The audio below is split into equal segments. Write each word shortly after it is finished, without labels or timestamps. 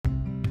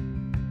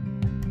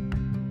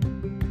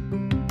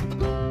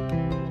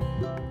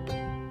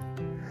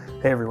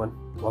Hey everyone,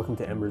 welcome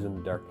to Embers in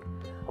the Dark,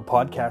 a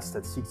podcast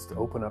that seeks to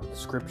open up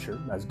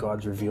Scripture as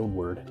God's revealed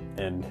word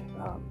and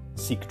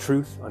seek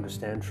truth,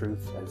 understand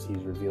truth as He's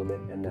revealed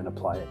it, and then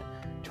apply it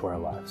to our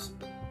lives.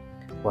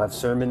 We'll have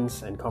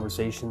sermons and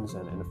conversations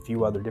and a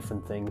few other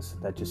different things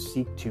that just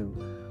seek to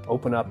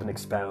open up and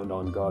expound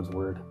on God's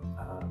word,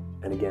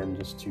 and again,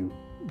 just to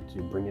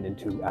bring it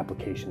into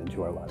application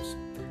into our lives.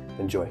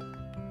 Enjoy.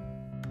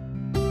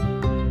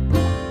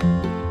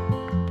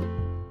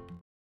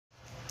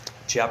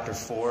 Chapter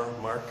 4,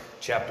 Mark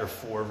chapter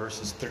 4,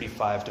 verses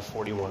 35 to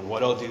 41.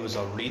 What I'll do is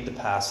I'll read the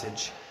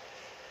passage,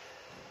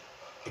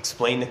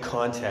 explain the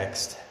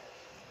context,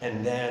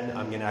 and then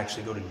I'm going to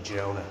actually go to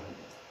Jonah.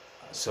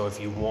 So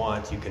if you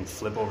want, you can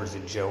flip over to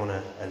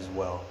Jonah as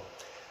well.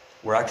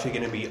 We're actually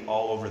going to be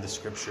all over the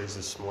scriptures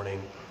this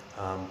morning,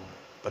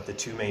 but the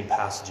two main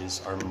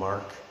passages are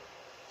Mark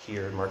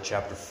here, Mark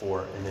chapter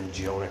 4, and then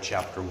Jonah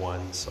chapter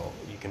 1. So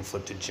you can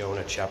flip to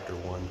Jonah chapter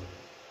 1.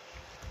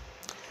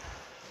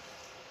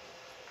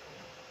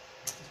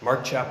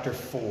 Mark chapter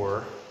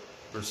 4,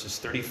 verses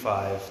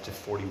 35 to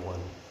 41.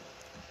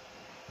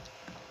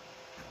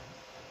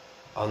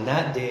 On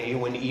that day,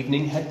 when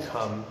evening had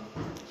come,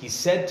 he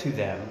said to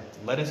them,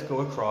 "Let us go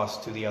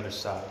across to the other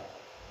side."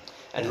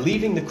 And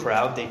leaving the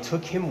crowd, they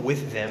took him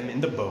with them in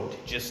the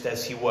boat, just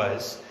as he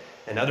was,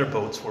 and other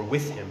boats were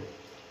with him.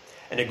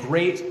 And a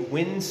great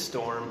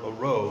windstorm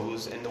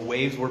arose, and the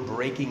waves were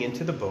breaking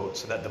into the boat,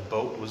 so that the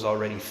boat was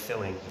already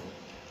filling.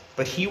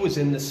 But he was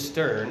in the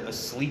stern,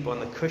 asleep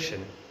on the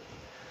cushion.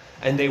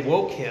 And they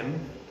woke him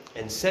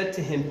and said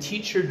to him,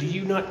 "Teacher, do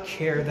you not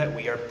care that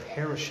we are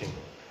perishing?"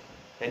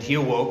 And he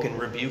awoke and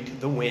rebuked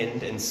the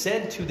wind and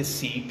said to the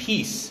sea,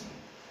 "Peace,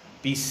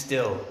 be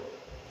still."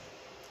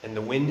 And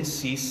the wind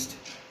ceased,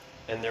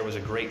 and there was a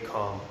great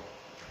calm.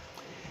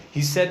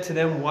 He said to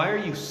them, "Why are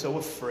you so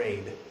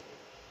afraid?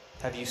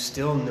 Have you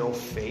still no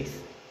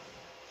faith?"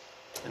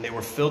 And they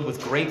were filled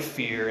with great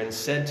fear and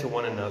said to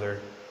one another,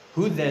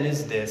 "Who then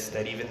is this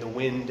that even the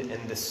wind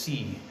and the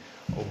sea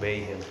obey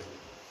him?"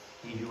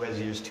 He who has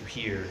ears to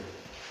hear,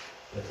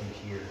 let him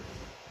hear.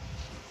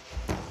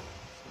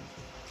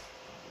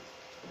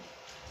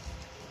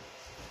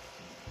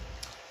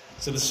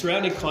 So the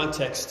surrounding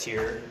context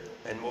here,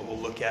 and what we'll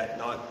look at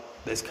not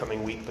this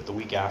coming week, but the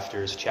week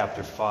after, is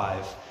chapter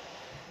 5,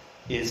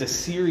 is a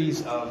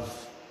series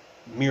of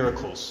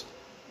miracles,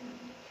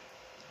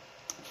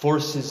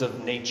 forces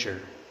of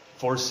nature,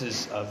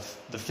 forces of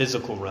the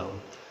physical realm.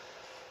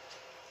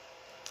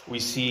 We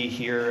see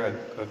here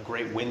a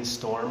great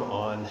windstorm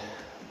on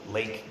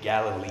Lake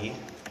Galilee,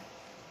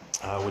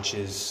 which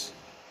is,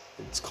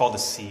 it's called a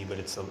sea, but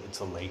it's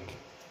a lake.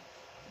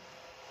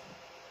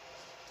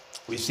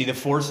 We see the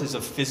forces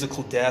of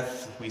physical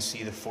death. We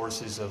see the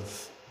forces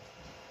of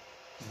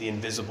the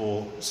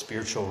invisible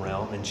spiritual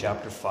realm in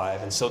chapter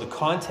 5. And so the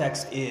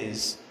context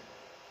is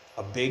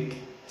a big,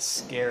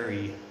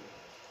 scary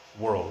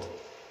world.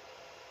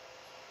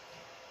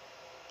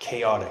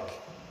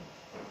 Chaotic.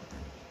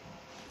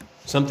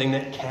 Something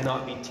that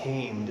cannot be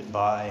tamed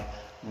by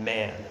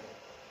man.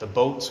 The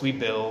boats we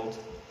build,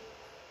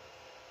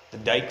 the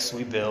dikes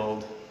we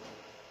build,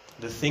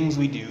 the things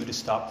we do to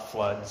stop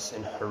floods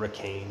and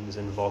hurricanes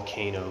and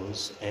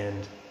volcanoes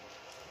and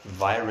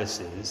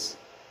viruses,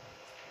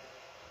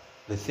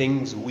 the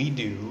things we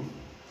do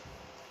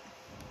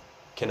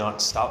cannot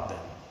stop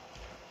them.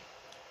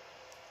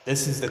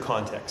 This is the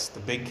context, the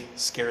big,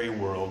 scary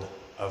world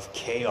of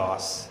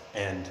chaos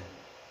and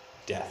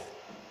death.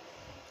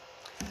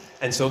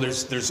 And so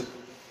there's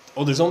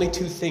only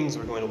two things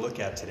we're going to look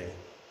at today.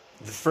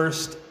 The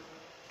first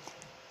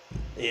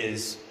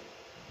is,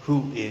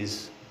 who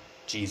is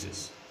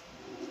Jesus?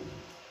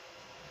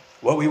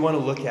 What we want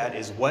to look at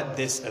is what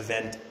this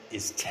event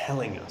is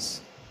telling us.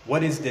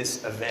 What is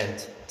this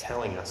event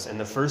telling us? And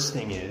the first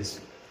thing is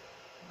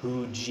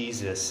who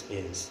Jesus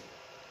is.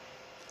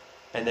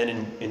 And then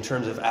in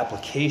terms of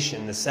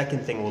application, the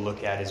second thing we'll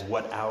look at is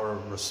what our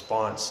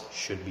response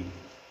should be.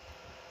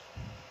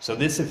 So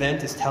this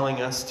event is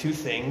telling us two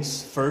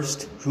things.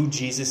 First, who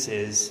Jesus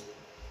is.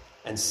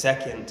 And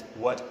second,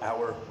 what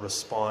our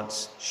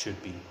response should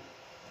be.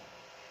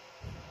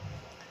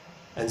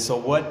 And so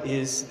what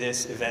is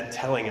this event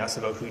telling us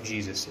about who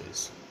Jesus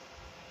is?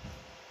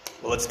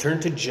 Well, let's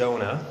turn to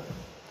Jonah.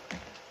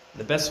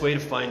 The best way to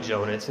find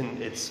Jonah,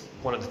 it's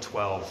one of the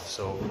 12,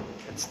 so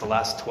it's the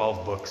last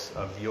 12 books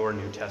of your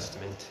New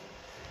Testament.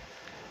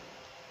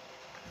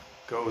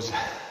 Goes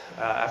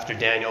after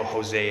Daniel,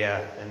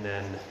 Hosea, and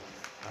then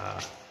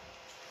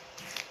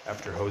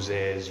after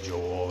Hosea is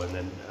Joel, and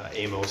then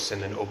Amos,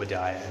 and then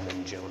Obadiah, and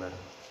then Jonah.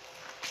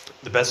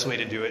 The best way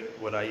to do it,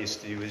 what I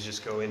used to do, is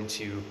just go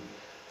into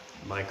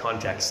my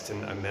context,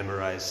 and I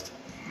memorized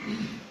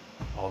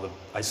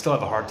I still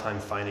have a hard time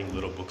finding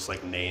little books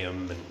like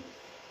Nahum and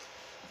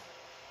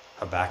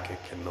Habakkuk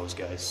and those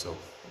guys. So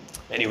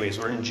anyways,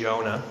 we're in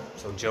Jonah.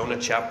 So Jonah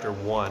chapter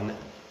 1.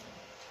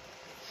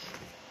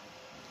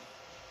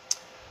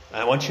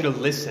 I want you to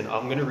listen.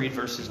 I'm going to read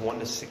verses 1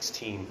 to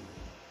 16.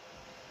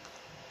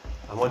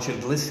 I want you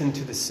to listen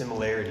to the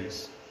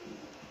similarities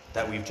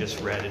that we've just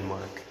read in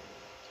Mark.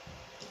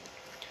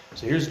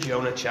 So here's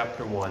Jonah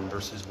chapter 1,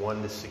 verses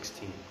 1 to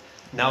 16.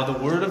 Now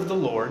the word of the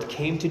Lord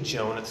came to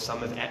Jonah, the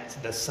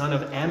son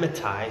of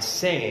Amittai,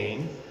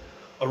 saying,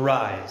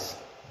 Arise,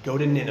 go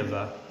to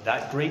Nineveh,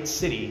 that great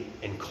city,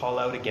 and call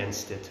out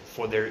against it,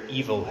 for their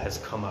evil has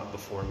come up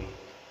before me.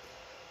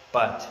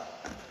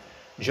 But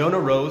Jonah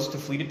rose to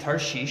flee to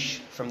Tarshish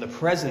from the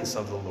presence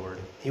of the Lord.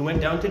 He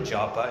went down to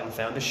Joppa and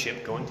found a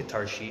ship going to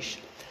Tarshish.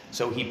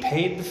 So he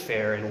paid the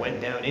fare and went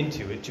down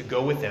into it to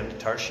go with them to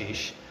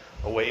Tarshish,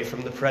 away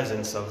from the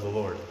presence of the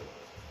Lord.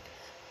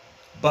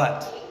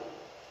 But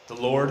the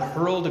Lord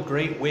hurled a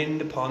great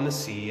wind upon the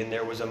sea, and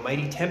there was a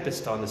mighty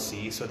tempest on the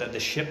sea, so that the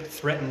ship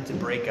threatened to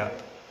break up.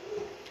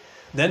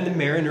 Then the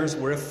mariners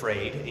were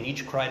afraid, and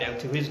each cried out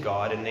to his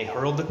God, and they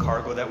hurled the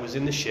cargo that was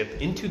in the ship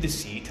into the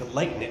sea to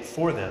lighten it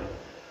for them.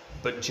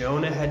 But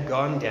Jonah had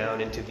gone down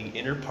into the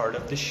inner part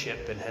of the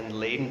ship and had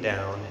lain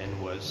down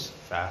and was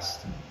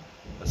fast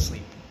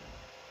asleep.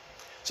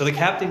 So the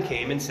captain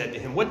came and said to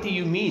him, What do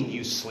you mean,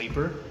 you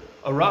sleeper?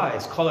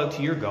 Arise, call out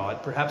to your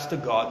God. Perhaps the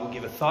God will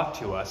give a thought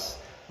to us,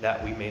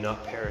 that we may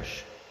not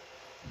perish.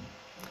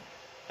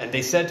 And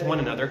they said to one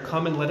another,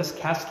 Come and let us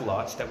cast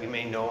lots, that we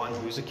may know on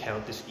whose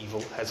account this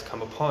evil has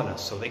come upon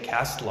us. So they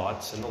cast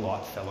lots, and the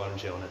lot fell on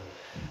Jonah.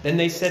 Then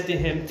they said to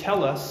him,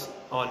 Tell us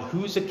on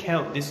whose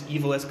account this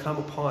evil has come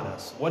upon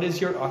us. What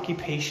is your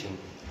occupation?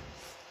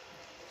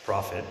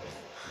 Prophet.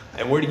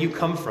 And where do you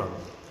come from?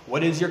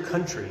 What is your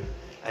country?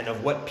 And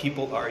of what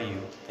people are you?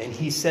 And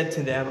he said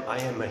to them, I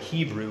am a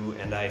Hebrew,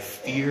 and I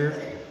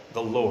fear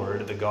the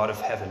Lord, the God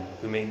of heaven,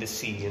 who made the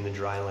sea and the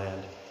dry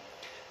land.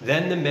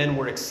 Then the men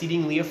were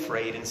exceedingly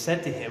afraid and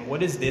said to him,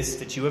 What is this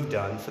that you have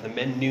done? For the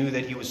men knew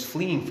that he was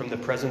fleeing from the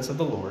presence of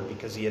the Lord,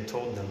 because he had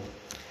told them.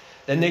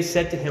 Then they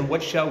said to him,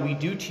 What shall we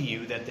do to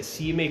you, that the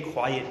sea may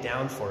quiet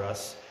down for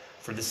us?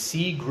 For the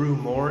sea grew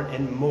more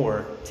and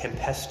more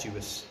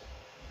tempestuous.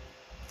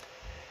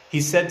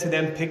 He said to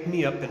them, Pick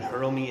me up and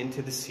hurl me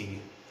into the sea,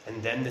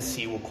 and then the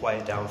sea will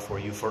quiet down for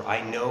you, for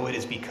I know it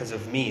is because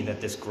of me that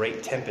this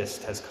great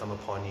tempest has come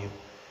upon you.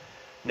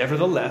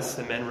 Nevertheless,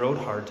 the men rowed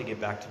hard to get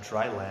back to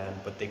dry land,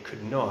 but they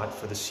could not,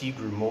 for the sea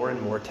grew more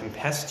and more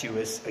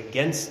tempestuous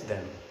against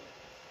them.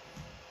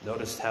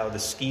 Notice how the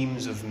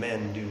schemes of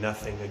men do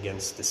nothing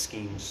against the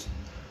schemes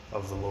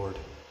of the Lord.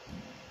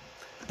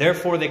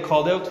 Therefore they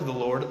called out to the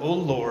Lord, O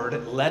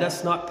Lord, let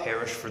us not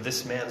perish for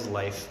this man's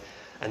life,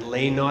 and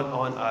lay not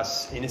on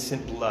us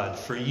innocent blood.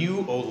 For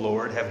you, O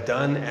Lord, have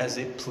done as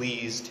it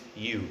pleased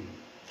you.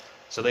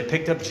 So they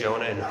picked up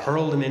Jonah and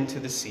hurled him into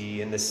the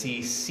sea, and the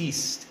sea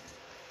ceased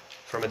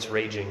from its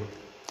raging.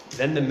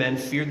 Then the men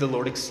feared the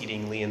Lord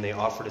exceedingly, and they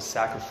offered a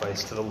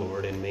sacrifice to the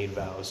Lord and made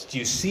vows. Do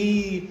you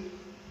see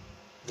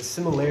the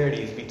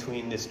similarities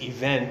between this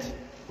event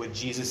with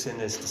Jesus and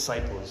his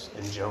disciples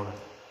and Jonah?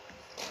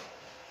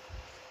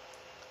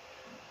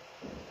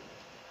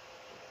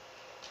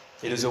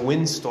 It is a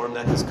windstorm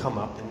that has come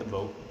up in the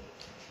boat.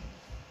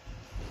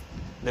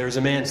 There is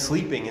a man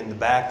sleeping in the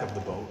back of the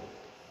boat.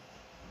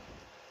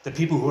 The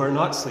people who are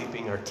not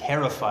sleeping are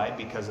terrified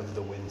because of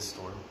the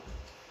windstorm.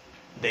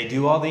 They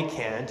do all they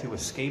can to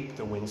escape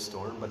the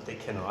windstorm, but they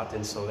cannot,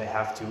 and so they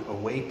have to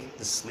awake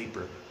the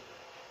sleeper.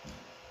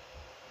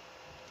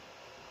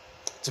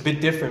 It's a bit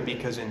different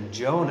because in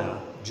Jonah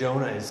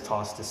is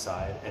tossed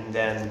aside, and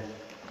then,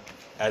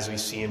 as we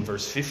see in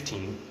verse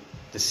 15,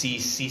 the sea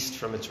ceased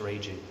from its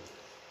raging.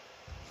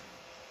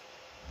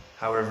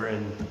 However,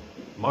 in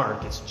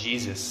Mark, it's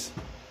Jesus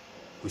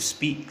who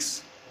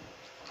speaks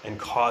and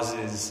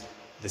causes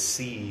the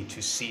sea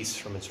to cease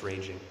from its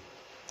raging.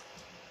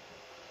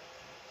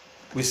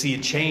 We see a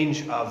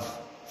change of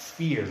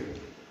fear.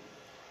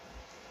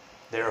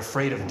 They're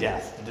afraid of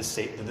death,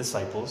 the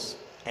disciples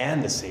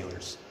and the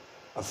sailors,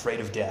 afraid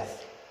of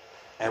death.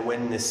 And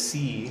when the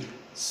sea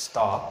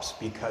stops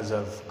because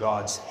of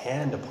God's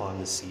hand upon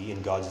the sea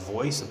and God's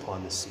voice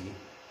upon the sea,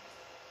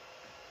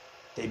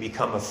 they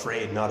become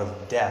afraid not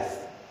of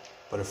death,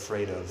 but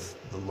afraid of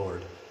the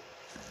Lord.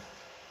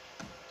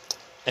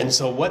 And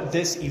so what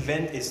this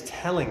event is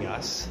telling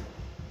us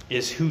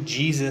is who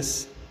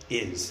Jesus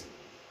is.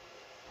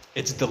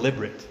 It's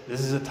deliberate.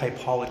 This is a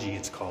typology,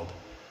 it's called.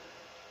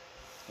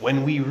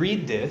 When we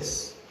read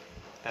this,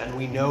 and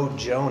we know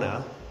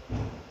Jonah,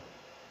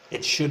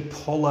 it should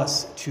pull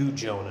us to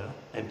Jonah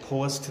and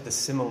pull us to the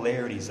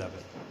similarities of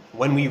it.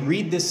 When we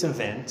read this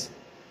event,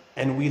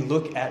 and we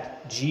look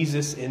at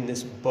Jesus in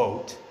this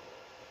boat,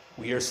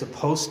 we are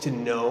supposed to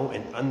know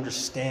and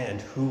understand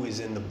who is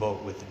in the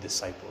boat with the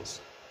disciples.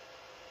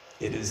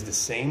 It is the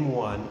same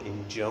one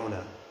in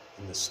Jonah,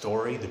 in the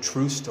story, the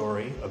true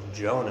story of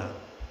Jonah,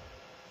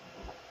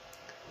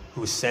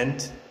 who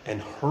sent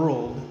and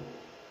hurled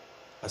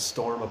a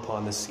storm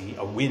upon the sea,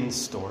 a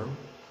windstorm,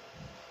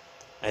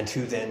 and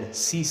who then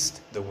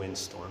ceased the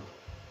windstorm.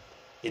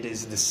 It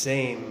is the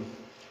same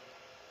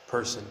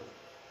person.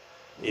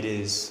 It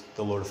is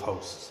the Lord of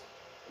hosts.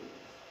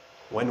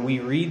 When we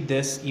read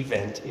this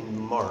event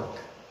in Mark,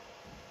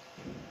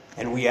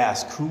 and we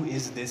ask, who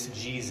is this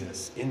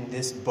Jesus in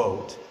this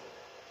boat?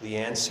 The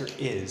answer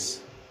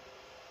is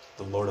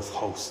the Lord of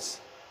hosts.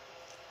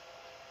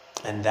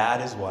 And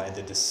that is why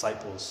the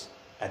disciples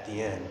at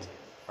the end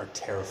are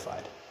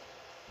terrified.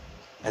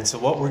 And so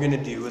what we're going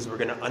to do is we're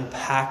going to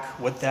unpack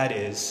what that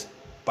is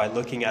by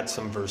looking at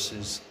some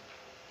verses,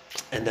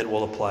 and then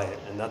we'll apply it.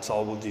 And that's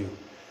all we'll do.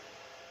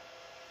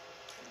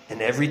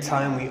 And every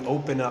time we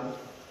open up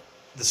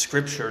the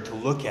scripture to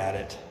look at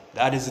it,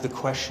 that is the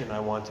question I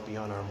want to be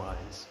on our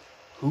minds.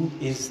 Who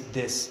is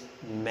this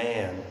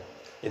man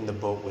in the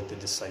boat with the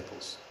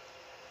disciples?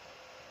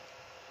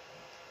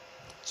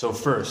 So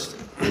first,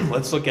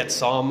 let's look at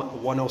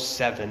Psalm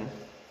 107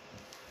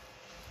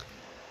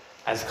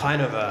 as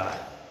kind of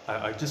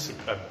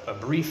a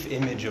brief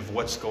image of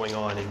what's going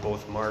on in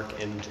both Mark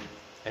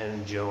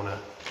and Jonah.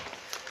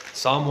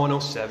 Psalm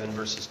 107,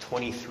 verses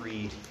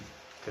 23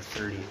 to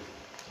 30.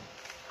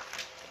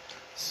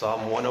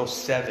 Psalm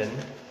 107,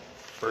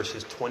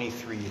 verses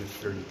 23 to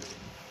 30.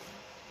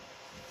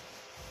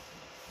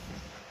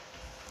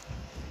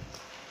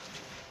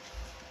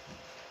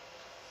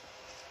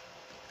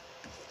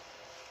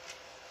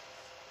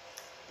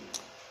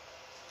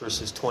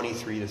 Verses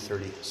 23 to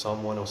 30,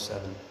 Psalm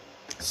 107.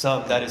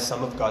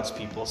 Some of God's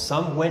people,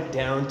 some went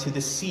down to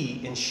the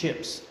sea in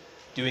ships,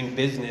 doing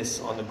business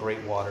on the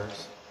great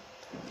waters.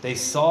 They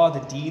saw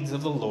the deeds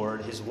of the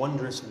Lord, his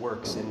wondrous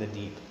works in the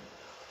deep.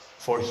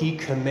 For he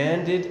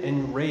commanded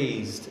and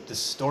raised the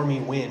stormy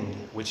wind,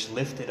 which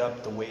lifted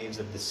up the waves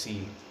of the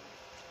sea.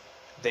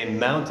 They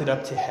mounted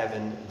up to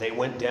heaven, they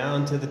went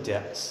down to the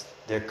depths.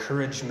 Their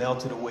courage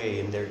melted away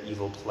in their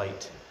evil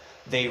plight.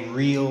 They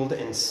reeled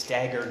and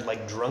staggered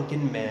like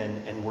drunken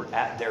men and were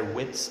at their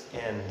wits'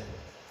 end.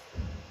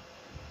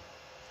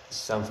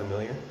 Sound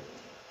familiar?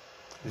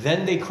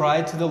 Then they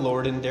cried to the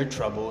Lord in their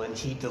trouble, and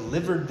he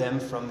delivered them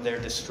from their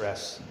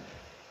distress.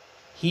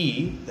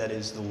 He, that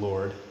is the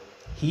Lord,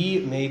 he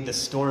made the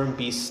storm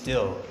be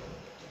still,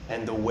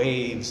 and the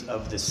waves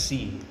of the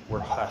sea were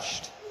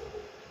hushed.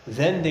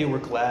 Then they were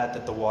glad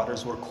that the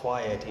waters were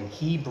quiet, and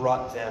he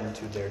brought them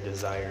to their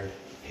desired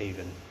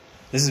haven.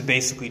 This is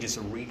basically just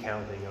a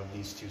recounting of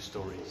these two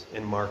stories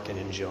in Mark and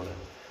in Jonah.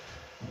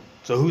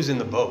 So who's in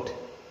the boat?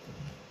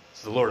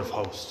 It's the Lord of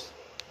hosts.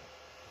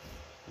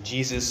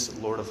 Jesus,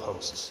 Lord of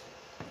hosts.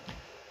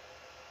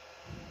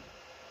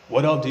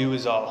 What I'll do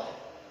is I'll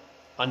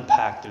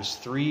unpack. There's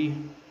three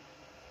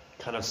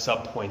kind of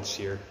subpoints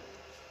here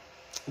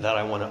that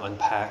I want to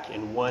unpack.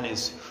 And one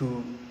is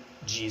who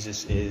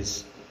Jesus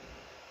is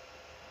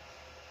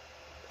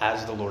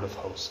as the Lord of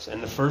hosts.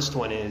 And the first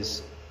one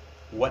is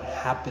what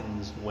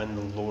happens when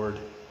the Lord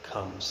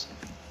comes.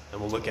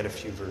 And we'll look at a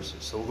few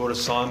verses. So we'll go to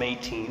Psalm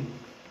 18.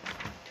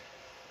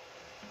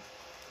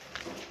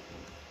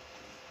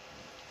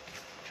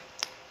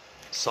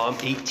 Psalm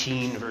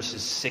 18,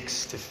 verses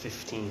 6 to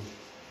 15.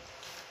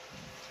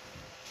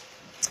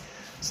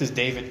 This is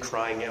David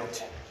crying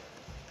out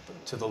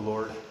to the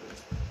Lord.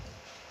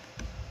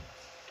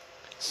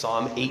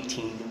 Psalm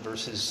 18,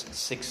 verses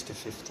 6 to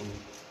 15.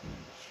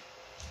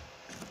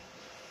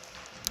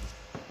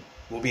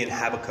 We'll be in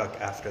Habakkuk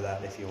after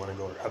that if you want to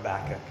go, or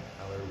Habakkuk,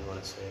 however you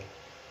want to say.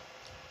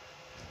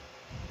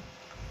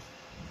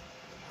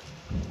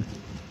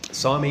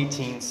 Psalm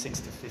 18, 6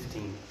 to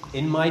 15.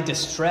 In my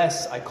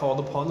distress I called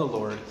upon the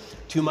Lord.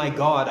 To my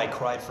God I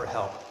cried for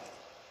help.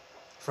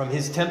 From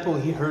his temple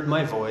he heard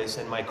my voice,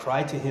 and my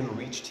cry to him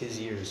reached his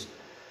ears.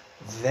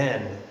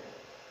 Then,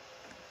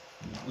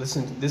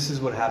 listen, this is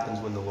what happens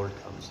when the Lord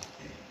comes.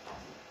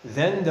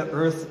 Then the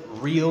earth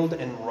reeled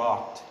and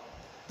rocked.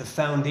 The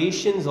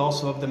foundations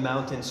also of the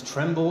mountains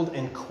trembled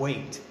and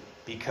quaked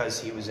because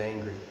he was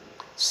angry.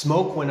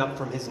 Smoke went up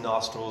from his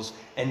nostrils,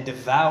 and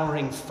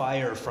devouring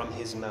fire from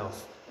his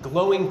mouth.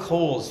 Glowing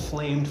coals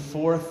flamed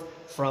forth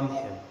from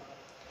him.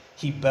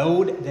 He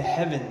bowed the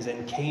heavens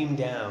and came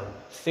down.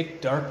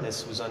 Thick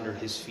darkness was under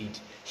his feet.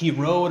 He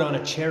rode on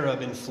a cherub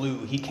and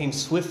flew. He came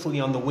swiftly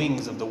on the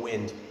wings of the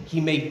wind.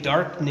 He made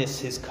darkness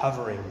his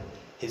covering.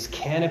 His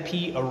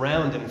canopy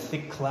around him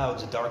thick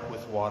clouds dark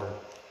with water.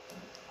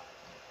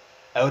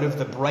 Out of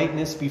the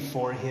brightness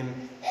before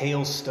him,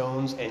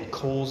 hailstones and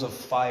coals of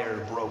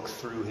fire broke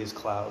through his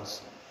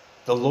clouds.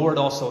 The Lord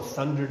also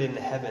thundered in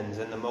the heavens,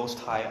 and the Most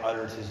High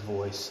uttered his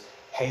voice,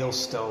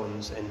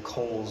 hailstones and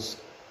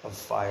coals of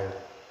fire.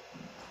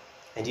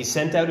 And he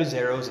sent out his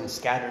arrows and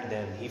scattered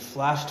them. He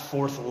flashed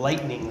forth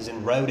lightnings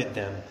and routed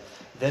them.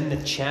 Then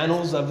the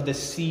channels of the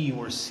sea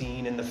were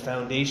seen, and the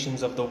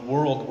foundations of the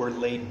world were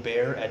laid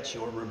bare at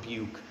your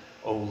rebuke,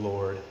 O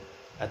Lord,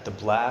 at the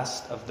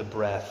blast of the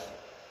breath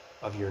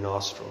of your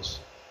nostrils.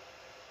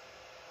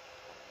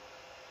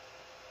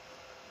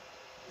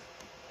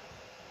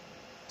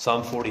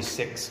 Psalm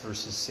 46,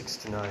 verses 6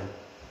 to 9.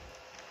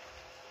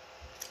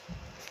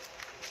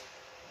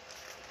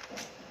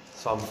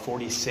 Psalm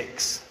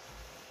 46,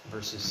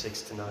 verses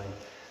 6 to 9.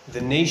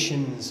 The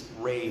nations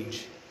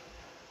rage,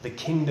 the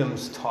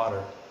kingdoms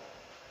totter.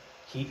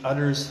 He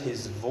utters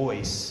his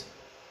voice,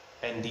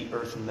 and the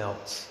earth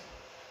melts.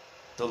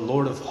 The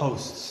Lord of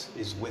hosts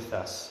is with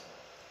us.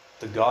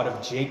 The God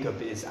of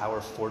Jacob is our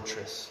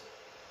fortress.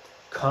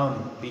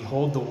 Come,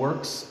 behold the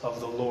works of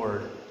the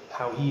Lord,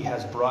 how he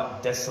has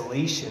brought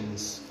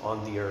desolations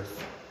on the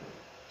earth.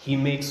 He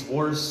makes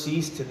wars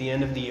cease to the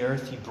end of the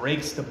earth. He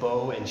breaks the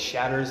bow and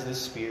shatters the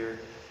spear.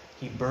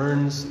 He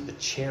burns the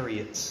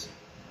chariots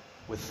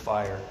with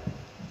fire.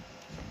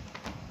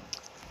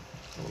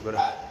 We'll go to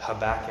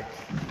Habakkuk.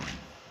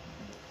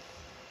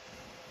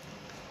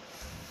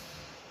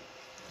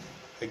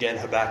 Again,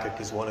 Habakkuk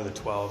is one of the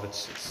 12.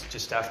 It's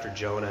just after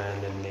Jonah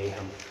and then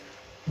Nahum.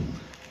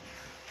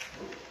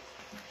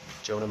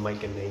 Jonah,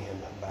 Micah,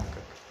 Nahum,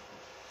 Habakkuk.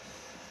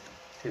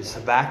 Here's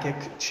Habakkuk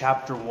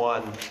chapter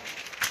 1,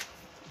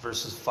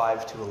 verses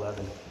 5 to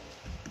 11.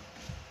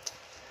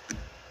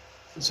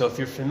 So if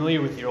you're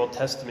familiar with your Old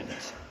Testament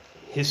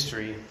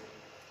history,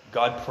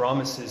 God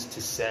promises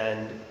to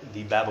send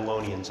the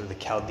Babylonians or the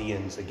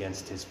Chaldeans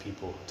against his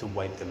people to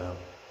wipe them out.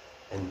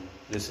 And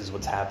this is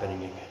what's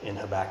happening in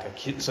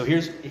Habakkuk. So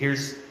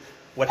here's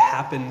what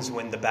happens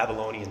when the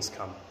Babylonians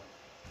come.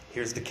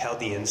 Here's the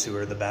Chaldeans who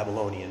are the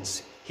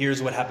Babylonians.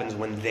 Here's what happens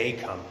when they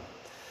come.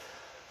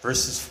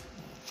 Verses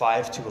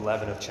 5 to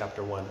 11 of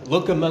chapter 1.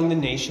 Look among the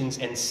nations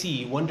and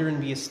see, wonder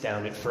and be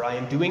astounded, for I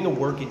am doing a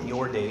work in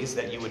your days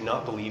that you would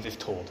not believe if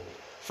told.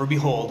 For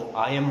behold,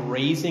 I am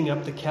raising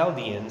up the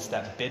Chaldeans,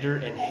 that bitter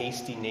and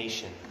hasty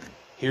nation.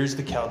 Here's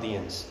the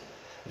Chaldeans.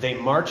 They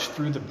march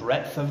through the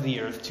breadth of the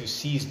earth to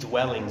seize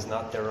dwellings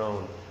not their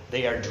own.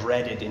 They are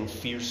dreaded and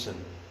fearsome.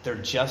 Their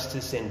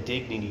justice and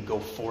dignity go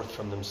forth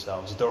from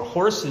themselves. Their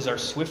horses are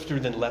swifter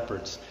than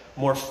leopards,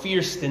 more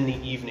fierce than the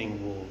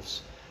evening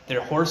wolves.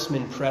 Their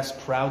horsemen press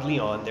proudly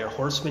on. Their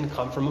horsemen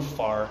come from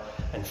afar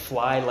and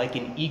fly like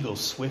an eagle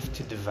swift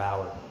to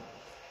devour.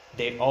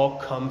 They all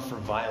come for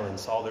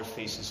violence, all their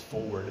faces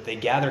forward. They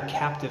gather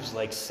captives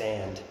like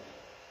sand.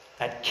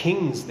 At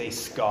kings they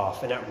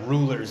scoff, and at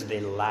rulers they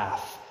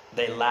laugh.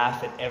 They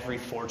laugh at every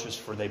fortress,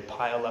 for they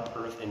pile up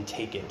earth and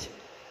take it.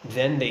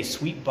 Then they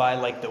sweep by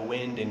like the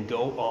wind and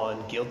go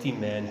on, guilty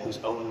men whose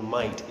own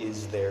might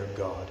is their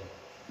God.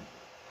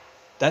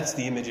 That's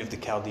the image of the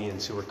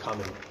Chaldeans who are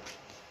coming.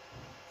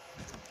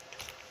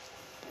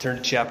 Turn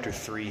to chapter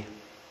 3.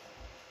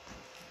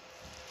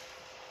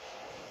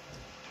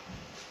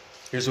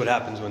 Here's what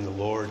happens when the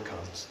Lord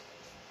comes.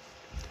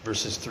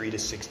 Verses 3 to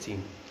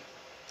 16.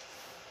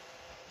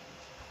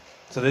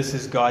 So this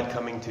is God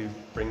coming to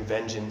bring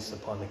vengeance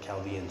upon the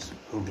Chaldeans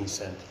whom he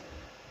sent.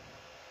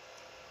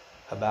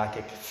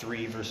 Habakkuk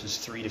 3, verses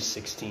 3 to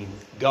 16.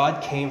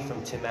 God came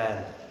from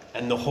Teman,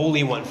 and the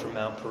Holy One from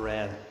Mount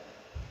Paran.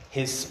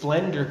 His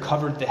splendor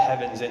covered the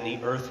heavens, and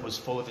the earth was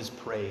full of his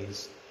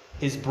praise.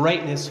 His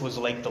brightness was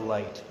like the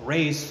light.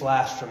 Rays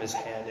flashed from his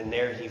hand, and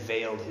there he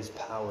veiled his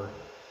power.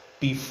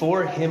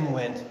 Before him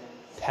went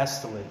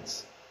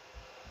pestilence,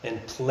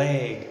 and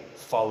plague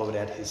followed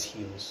at his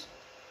heels.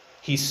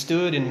 He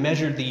stood and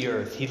measured the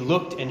earth. He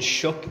looked and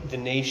shook the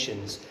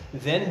nations.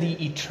 Then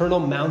the eternal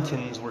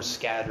mountains were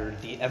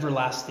scattered. The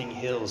everlasting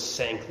hills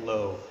sank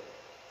low.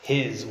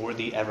 His were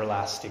the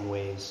everlasting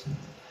ways.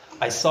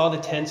 I saw the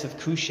tents of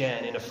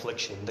Cushan in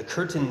affliction. The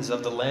curtains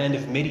of the land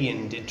of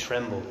Midian did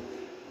tremble.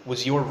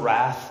 Was your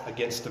wrath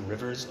against the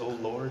rivers, O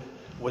Lord?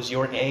 Was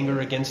your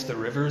anger against the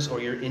rivers, or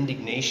your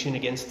indignation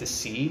against the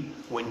sea,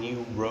 when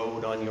you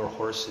rode on your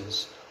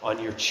horses,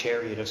 on your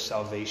chariot of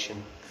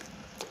salvation?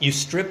 You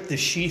stripped the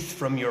sheath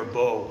from your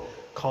bow,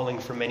 calling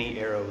for many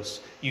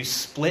arrows. You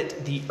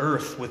split the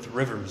earth with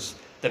rivers.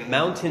 The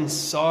mountains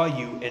saw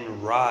you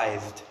and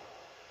writhed.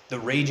 The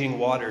raging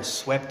waters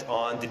swept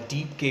on. The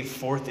deep gave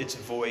forth its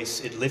voice.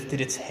 It lifted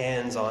its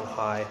hands on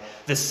high.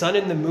 The sun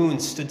and the moon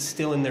stood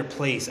still in their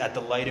place at the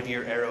light of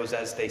your arrows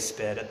as they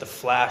sped, at the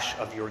flash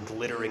of your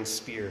glittering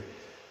spear.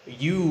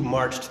 You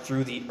marched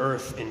through the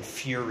earth in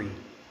fury.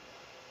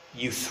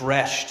 You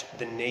threshed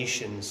the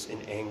nations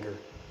in anger.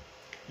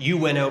 You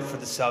went out for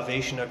the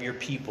salvation of your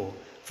people,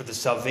 for the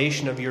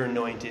salvation of your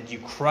anointed. You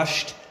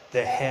crushed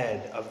the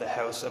head of the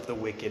house of the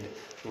wicked,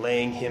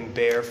 laying him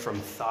bare from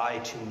thigh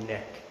to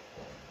neck.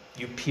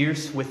 You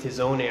pierced with his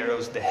own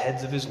arrows the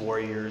heads of his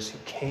warriors, who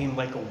came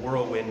like a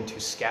whirlwind to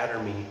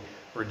scatter me,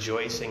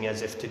 rejoicing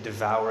as if to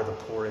devour the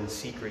poor in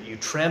secret. You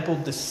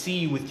trampled the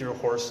sea with your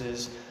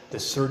horses, the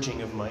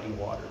surging of mighty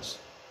waters.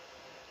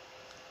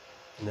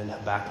 And then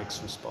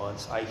Habakkuk's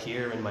response, I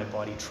hear and my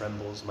body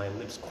trembles, my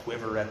lips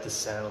quiver at the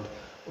sound.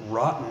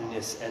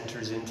 Rottenness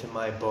enters into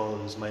my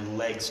bones, my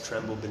legs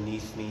tremble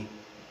beneath me.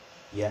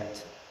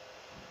 Yet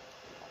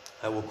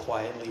I will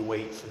quietly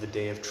wait for the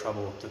day of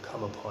trouble to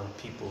come upon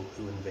people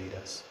who invade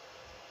us.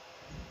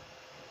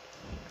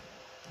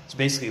 It's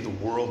basically the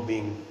world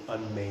being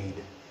unmade.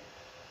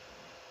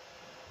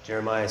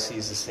 Jeremiah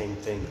sees the same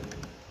thing.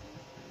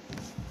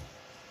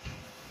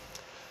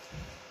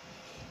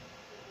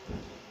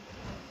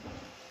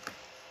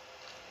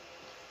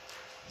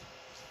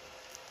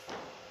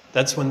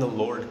 That's when the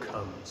Lord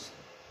comes.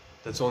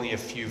 That's only a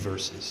few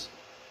verses.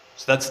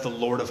 So that's the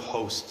Lord of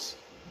hosts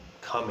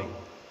coming.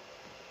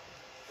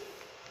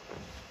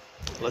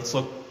 Let's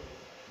look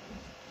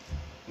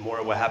more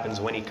at what happens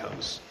when he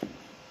comes.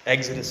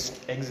 Exodus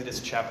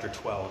chapter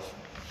 12.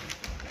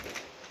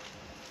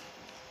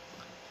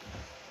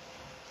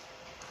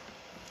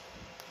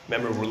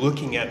 Remember, we're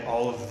looking at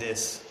all of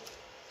this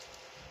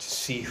to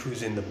see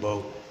who's in the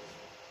boat.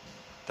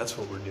 That's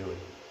what we're doing.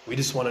 We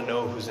just want to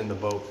know who's in the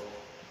boat.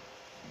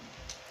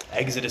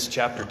 Exodus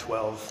chapter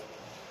 12,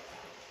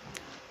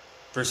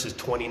 verses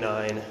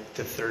 29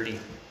 to 30.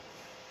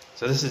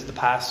 So this is the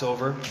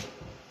Passover,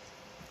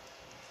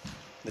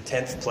 the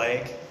 10th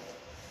plague.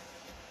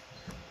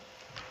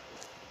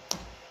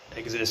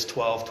 Exodus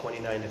 12,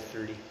 29 to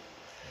 30.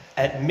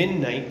 At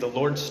midnight, the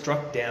Lord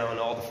struck down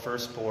all the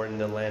firstborn in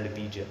the land of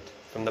Egypt,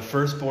 from the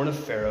firstborn of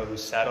Pharaoh who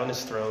sat on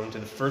his throne to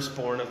the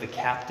firstborn of the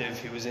captive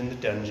who was in the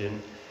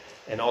dungeon,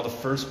 and all the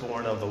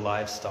firstborn of the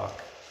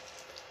livestock.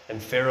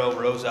 And Pharaoh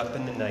rose up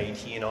in the night,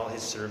 he and all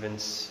his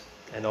servants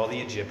and all the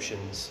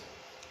Egyptians.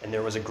 And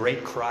there was a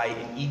great cry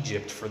in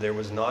Egypt, for there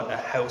was not a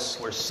house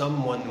where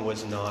someone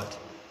was not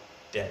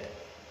dead.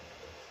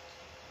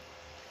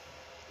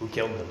 Who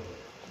killed them?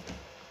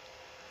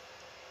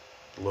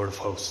 The Lord of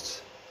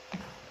hosts.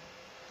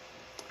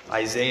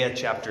 Isaiah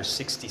chapter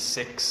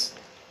 66.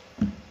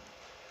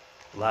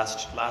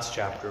 Last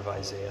chapter of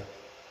Isaiah.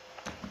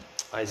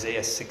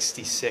 Isaiah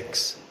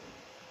 66.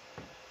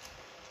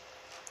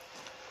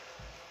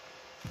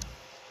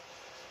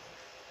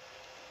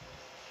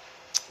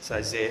 It's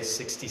Isaiah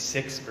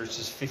 66,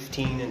 verses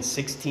 15 and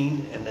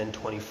 16, and then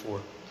 24.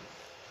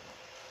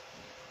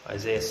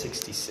 Isaiah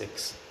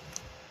 66.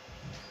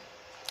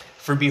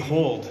 For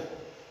behold,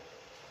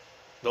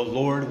 the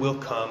Lord will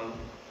come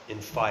in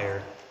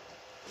fire,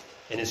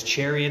 and his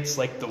chariots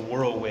like the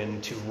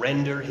whirlwind, to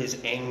render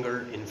his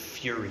anger in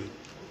fury,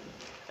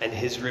 and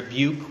his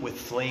rebuke with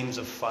flames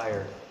of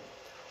fire.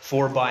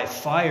 For by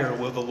fire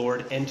will the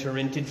Lord enter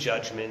into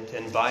judgment,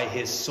 and by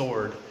his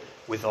sword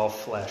with all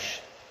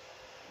flesh.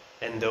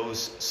 And those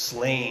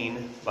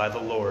slain by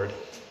the Lord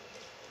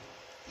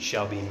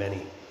shall be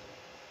many.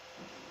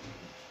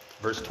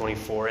 Verse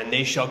 24, and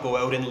they shall go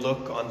out and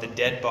look on the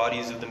dead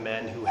bodies of the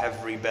men who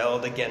have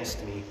rebelled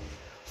against me.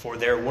 For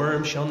their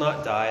worm shall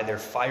not die, their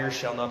fire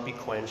shall not be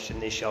quenched,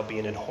 and they shall be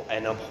an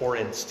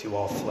abhorrence to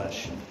all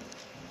flesh.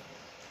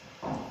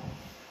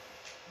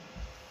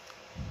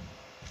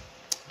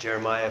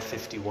 Jeremiah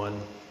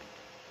 51,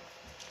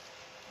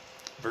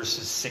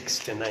 verses 6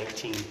 to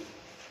 19.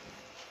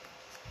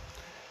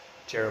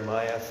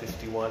 Jeremiah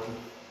 51,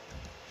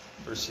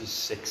 verses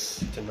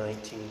 6 to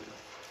 19.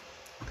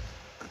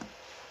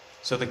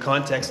 So the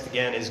context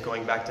again is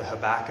going back to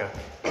Habakkuk.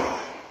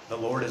 The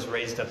Lord has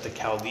raised up the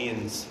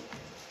Chaldeans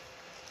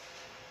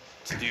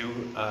to do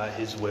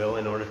his will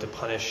in order to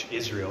punish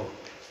Israel.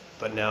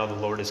 But now the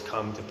Lord has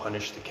come to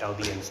punish the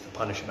Chaldeans, to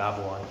punish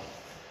Babylon.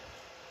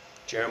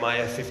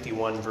 Jeremiah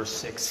 51, verse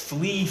 6.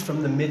 Flee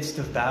from the midst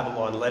of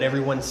Babylon. Let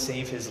everyone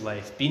save his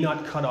life. Be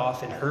not cut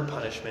off in her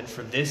punishment,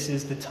 for this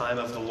is the time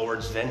of the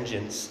Lord's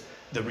vengeance,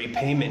 the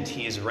repayment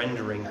he is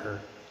rendering her.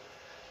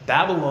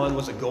 Babylon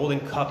was a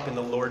golden cup in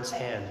the Lord's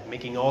hand,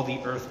 making all the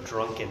earth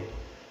drunken.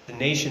 The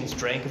nations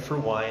drank of her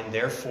wine,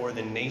 therefore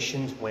the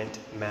nations went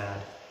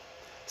mad.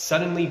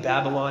 Suddenly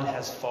Babylon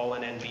has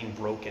fallen and been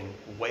broken.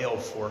 Wail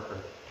for her.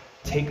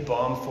 Take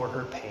balm for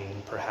her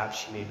pain. Perhaps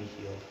she may be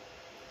healed.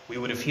 We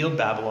would have healed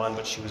Babylon,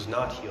 but she was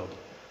not healed.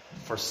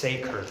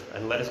 Forsake her,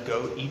 and let us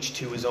go each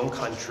to his own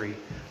country,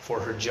 for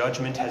her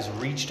judgment has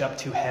reached up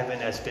to heaven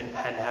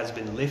and has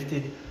been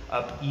lifted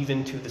up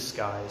even to the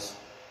skies.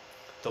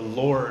 The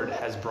Lord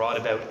has brought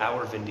about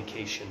our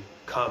vindication.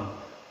 Come,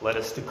 let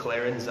us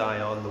declare in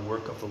Zion the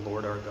work of the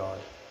Lord our God.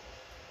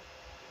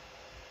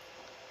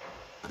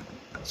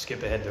 I'll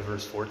skip ahead to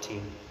verse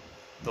 14.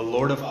 The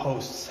Lord of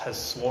hosts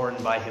has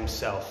sworn by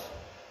himself.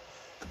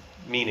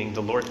 Meaning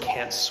the Lord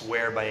can't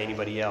swear by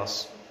anybody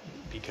else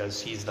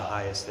because he's the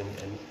highest,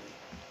 and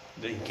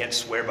he can't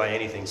swear by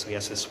anything, so he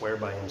has to swear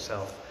by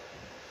himself.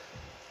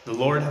 The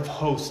Lord of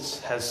hosts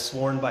has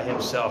sworn by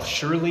himself,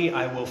 surely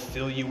I will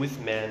fill you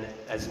with men,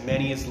 as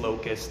many as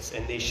locusts,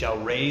 and they shall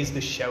raise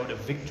the shout of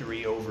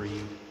victory over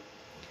you.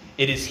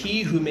 It is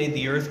he who made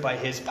the earth by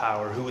his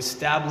power, who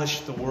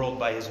established the world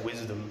by his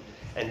wisdom,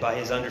 and by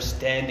his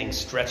understanding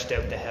stretched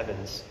out the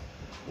heavens.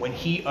 When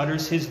he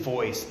utters his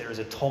voice, there is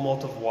a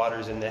tumult of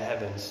waters in the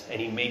heavens, and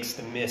he makes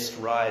the mist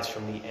rise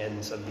from the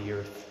ends of the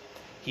earth.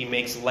 He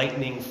makes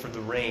lightning for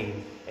the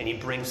rain, and he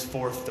brings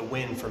forth the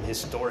wind from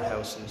his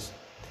storehouses.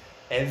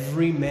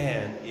 Every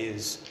man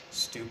is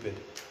stupid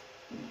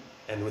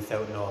and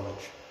without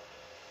knowledge.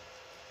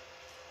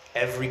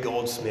 Every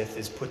goldsmith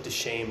is put to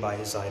shame by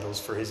his idols,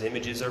 for his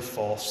images are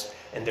false,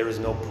 and there is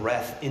no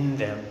breath in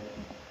them.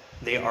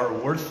 They are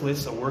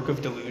worthless, a work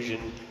of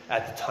delusion.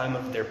 At the time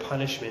of their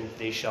punishment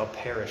they shall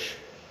perish.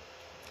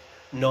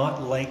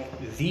 Not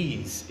like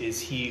these is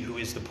he who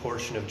is the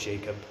portion of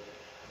Jacob.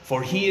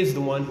 For he is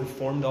the one who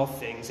formed all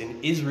things,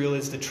 and Israel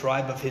is the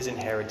tribe of his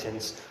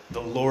inheritance.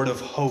 The Lord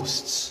of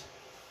hosts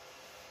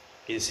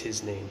is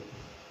his name.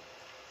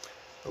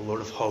 The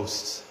Lord of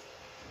hosts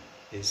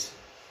is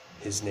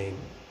his name.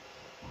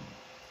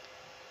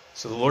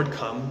 So the Lord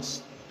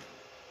comes,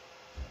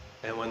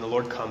 and when the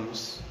Lord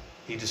comes,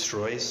 he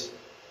destroys.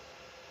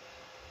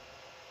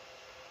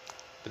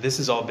 But this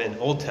has all been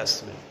Old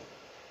Testament.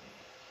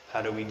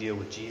 How do we deal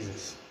with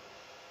Jesus?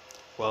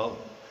 Well,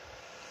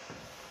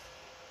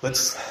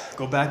 let's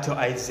go back to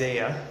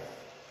Isaiah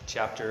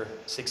chapter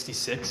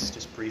 66,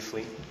 just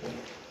briefly.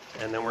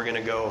 And then we're going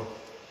to go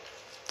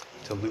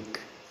to Luke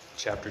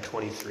chapter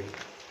 23.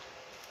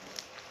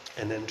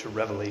 And then to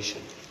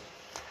Revelation.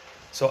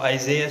 So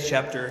Isaiah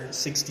chapter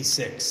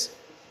 66.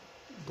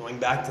 Going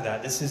back to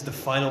that, this is the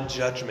final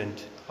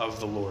judgment of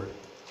the Lord.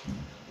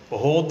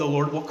 Behold, the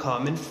Lord will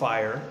come in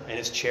fire, and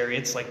his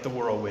chariots like the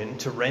whirlwind,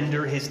 to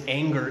render his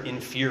anger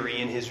in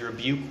fury and his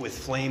rebuke with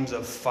flames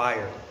of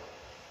fire.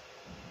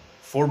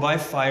 For by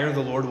fire the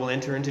Lord will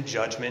enter into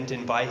judgment,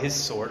 and by his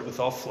sword with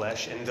all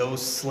flesh, and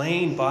those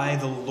slain by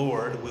the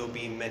Lord will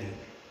be many.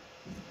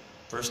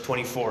 Verse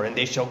 24, and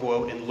they shall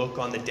go out and look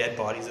on the dead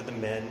bodies of the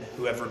men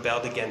who have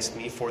rebelled against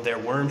me, for their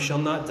worm shall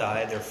not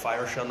die, their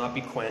fire shall not be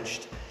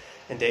quenched,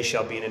 and they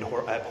shall be an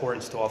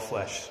abhorrence to all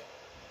flesh.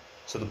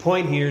 So the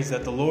point here is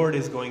that the Lord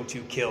is going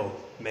to kill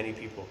many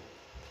people.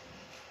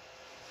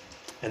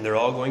 And they're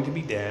all going to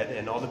be dead,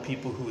 and all the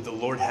people who the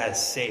Lord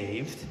has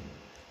saved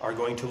are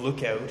going to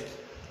look out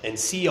and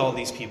see all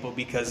these people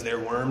because their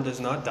worm does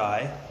not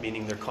die,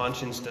 meaning their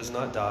conscience does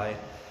not die,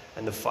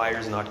 and the fire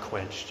is not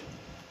quenched.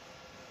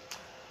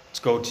 Let's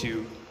go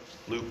to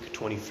Luke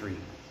 23.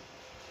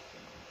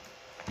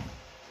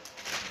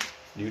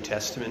 New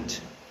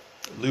Testament,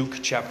 Luke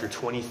chapter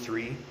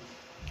 23,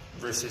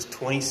 verses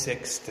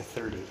 26 to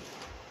 30.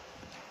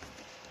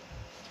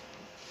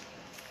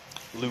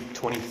 Luke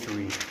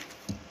 23.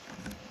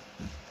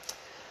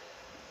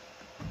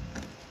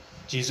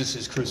 Jesus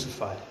is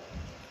crucified.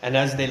 And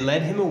as they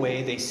led him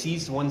away, they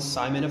seized one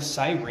Simon of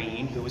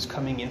Cyrene, who was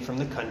coming in from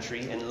the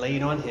country, and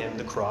laid on him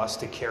the cross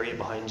to carry it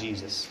behind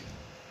Jesus.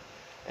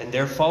 And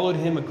there followed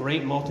him a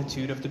great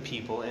multitude of the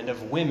people and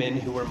of women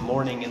who were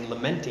mourning and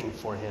lamenting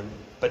for him.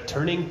 But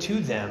turning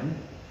to them,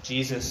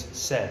 Jesus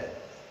said,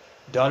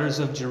 Daughters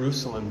of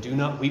Jerusalem, do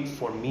not weep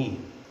for me,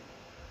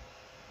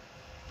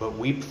 but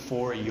weep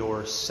for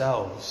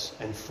yourselves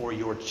and for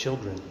your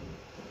children.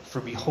 For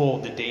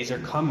behold, the days are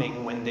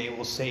coming when they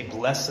will say,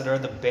 Blessed are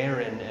the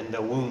barren and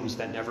the wombs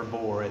that never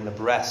bore and the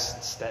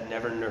breasts that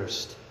never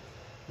nursed.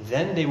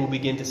 Then they will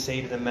begin to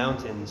say to the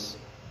mountains,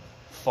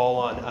 Fall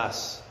on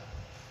us,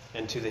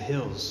 and to the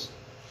hills,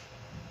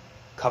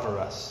 cover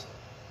us.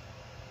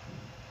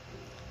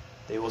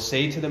 They will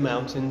say to the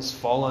mountains,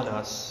 Fall on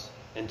us,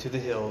 and to the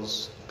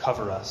hills,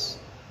 cover us,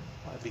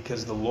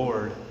 because the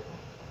Lord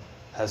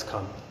has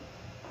come.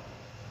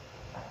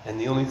 And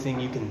the only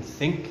thing you can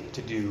think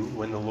to do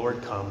when the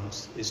Lord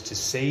comes is to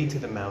say to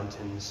the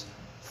mountains,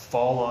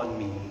 Fall on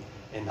me,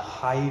 and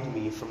hide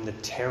me from the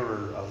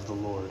terror of the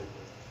Lord.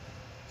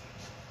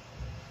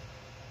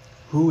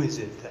 Who is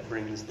it that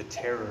brings the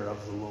terror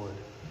of the Lord?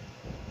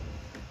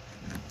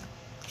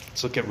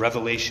 Let's look at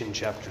Revelation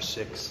chapter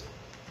 6.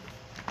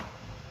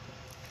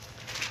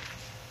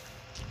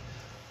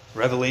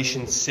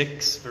 Revelation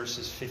 6,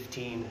 verses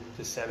 15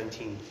 to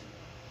 17.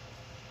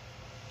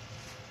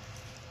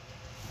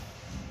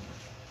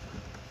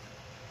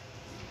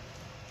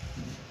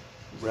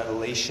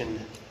 Revelation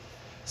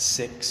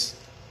 6,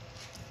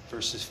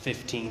 verses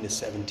 15 to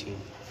 17.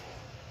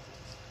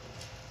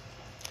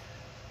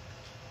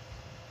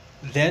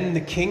 Then the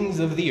kings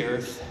of the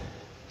earth,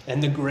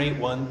 and the great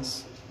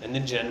ones, and the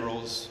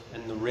generals,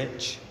 and the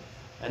rich,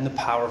 and the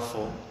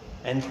powerful,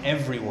 and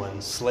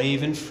everyone,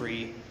 slave and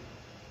free,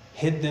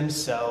 hid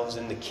themselves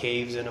in the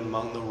caves and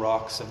among the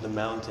rocks of the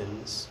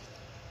mountains,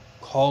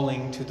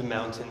 calling to the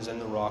mountains and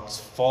the rocks,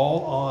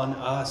 Fall on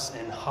us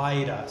and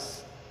hide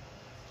us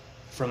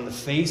from the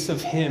face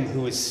of him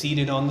who is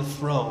seated on the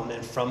throne,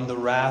 and from the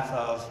wrath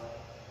of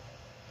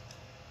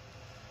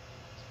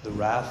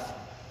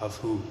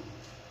who?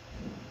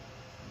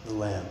 The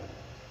Lamb.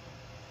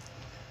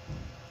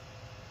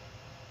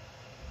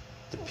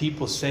 The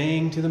people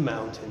saying to the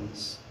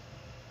mountains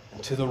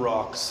and to the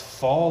rocks,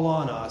 Fall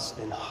on us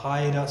and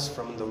hide us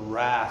from the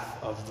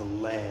wrath of the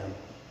Lamb.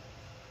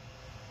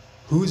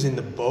 Who's in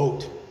the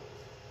boat?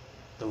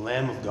 The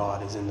Lamb of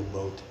God is in the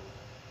boat.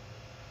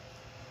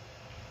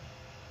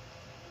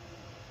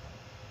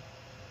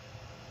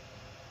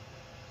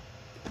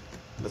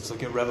 Let's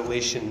look at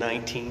Revelation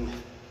 19,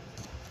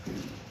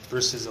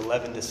 verses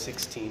 11 to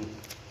 16.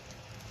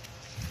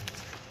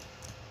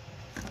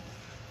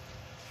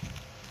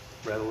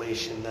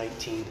 Revelation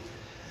 19,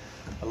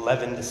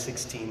 11 to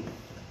 16.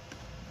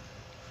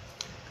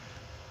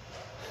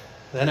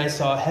 Then I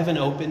saw heaven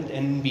opened,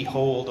 and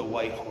behold, a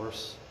white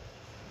horse.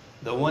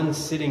 The one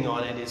sitting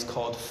on it is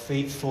called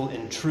Faithful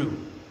and True,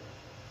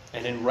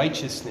 and in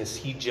righteousness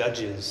he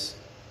judges,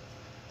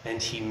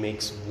 and he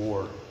makes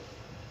war.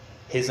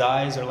 His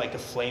eyes are like a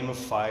flame of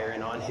fire,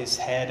 and on his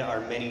head are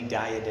many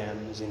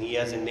diadems, and he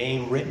has a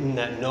name written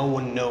that no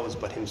one knows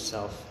but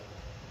himself.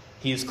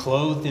 He is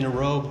clothed in a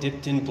robe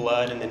dipped in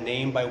blood, and the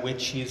name by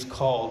which he is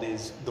called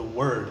is the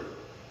Word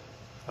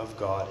of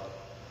God.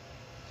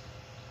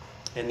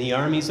 And the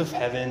armies of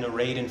heaven,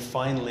 arrayed in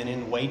fine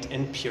linen, white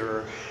and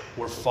pure,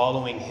 were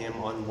following him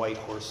on white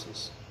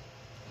horses.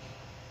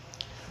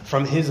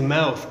 From his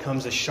mouth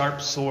comes a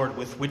sharp sword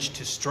with which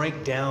to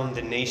strike down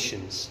the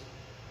nations,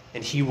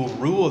 and he will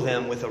rule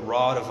them with a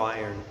rod of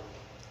iron.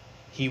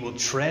 He will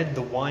tread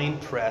the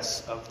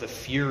winepress of the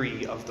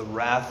fury of the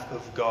wrath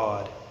of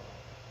God,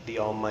 the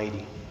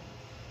Almighty.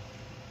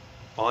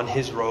 On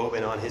his robe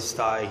and on his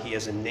thigh he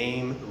has a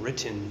name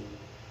written,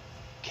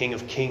 King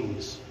of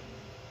Kings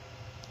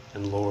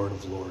and Lord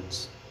of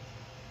Lords.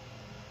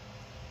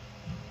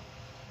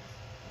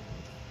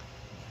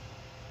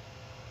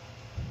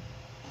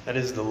 That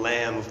is the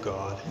Lamb of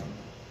God,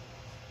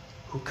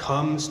 who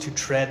comes to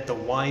tread the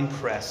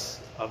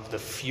winepress of the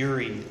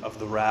fury of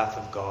the wrath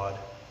of God,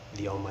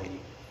 the Almighty.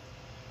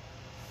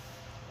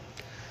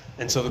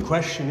 And so the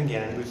question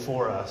again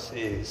before us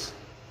is,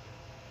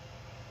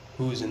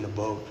 who's in the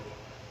boat?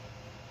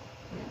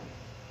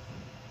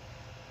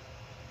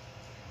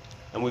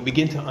 And we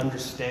begin to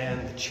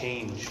understand the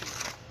change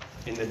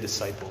in the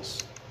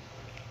disciples.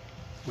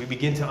 We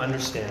begin to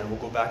understand, we'll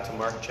go back to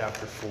Mark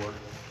chapter 4.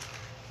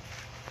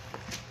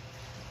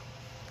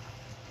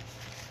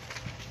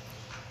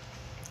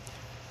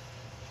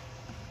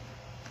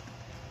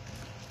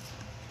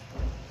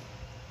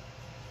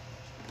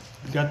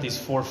 You've got these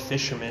 4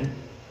 fishermen.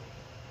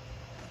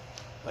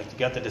 Like you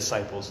got the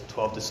disciples,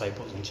 12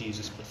 disciples and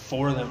Jesus, but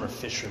 4 of them are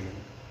fishermen.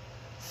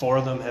 4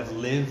 of them have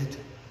lived,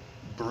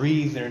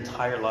 breathed their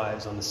entire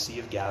lives on the Sea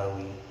of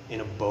Galilee in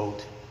a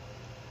boat.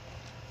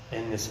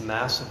 And this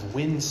massive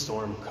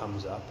windstorm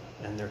comes up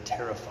and they're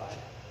terrified.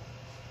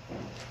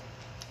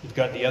 You've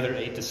got the other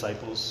 8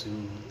 disciples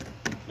who,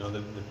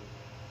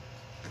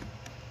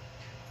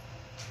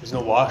 there's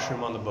no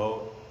washroom on the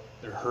boat.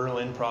 They're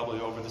hurling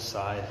probably over the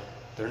side.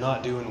 They're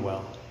not doing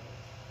well.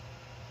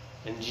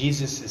 And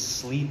Jesus is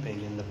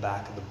sleeping in the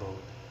back of the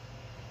boat.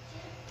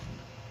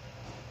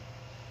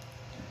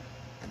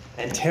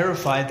 And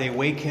terrified, they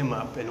wake him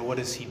up, and what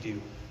does he do?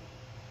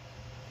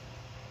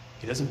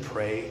 He doesn't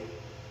pray.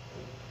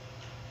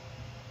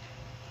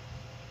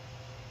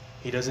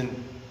 He doesn't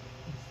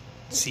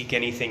seek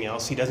anything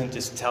else. He doesn't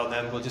just tell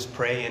them, we'll just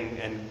pray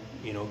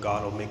and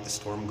God will make the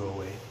storm go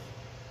away.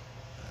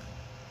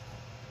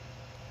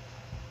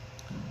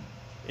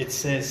 It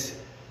says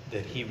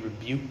that he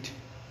rebuked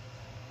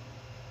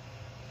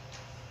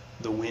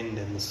the wind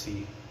and the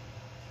sea.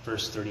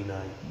 Verse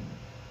 39.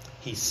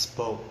 He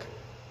spoke.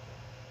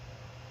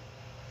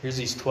 Here's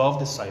these 12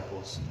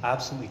 disciples,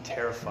 absolutely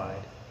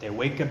terrified. They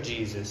wake up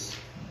Jesus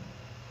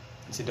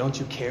and say, don't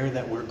you care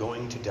that we're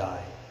going to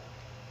die?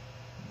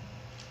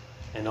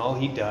 And all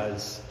he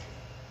does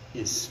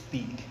is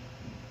speak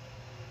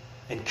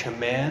and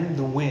command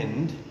the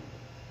wind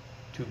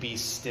to be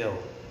still.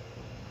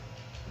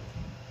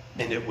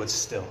 And it was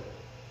still.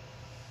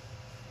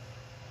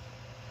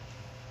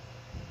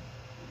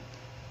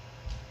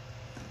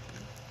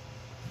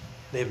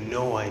 They have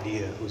no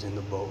idea who's in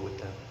the boat with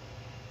them.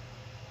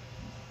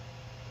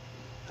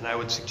 And I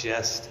would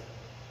suggest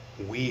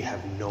we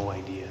have no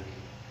idea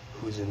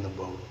who's in the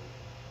boat.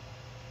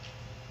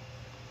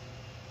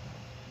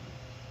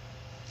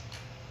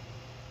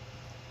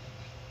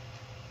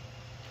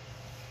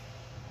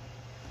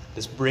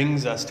 This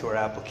brings us to our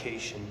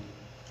application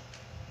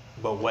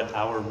about what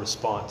our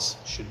response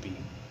should be.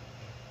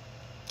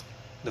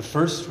 The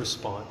first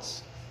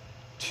response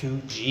to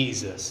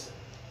Jesus,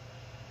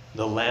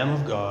 the Lamb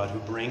of God who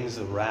brings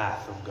the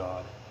wrath of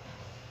God,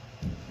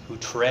 who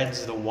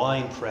treads the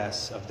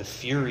winepress of the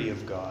fury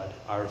of God,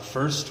 our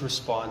first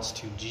response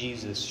to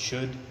Jesus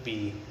should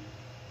be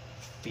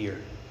fear.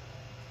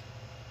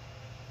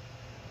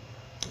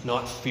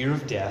 Not fear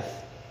of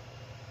death,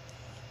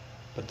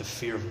 but the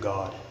fear of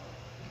God.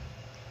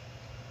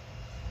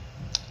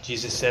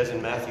 Jesus says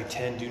in Matthew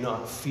 10, do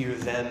not fear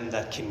them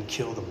that can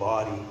kill the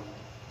body,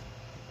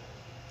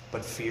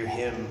 but fear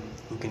him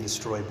who can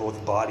destroy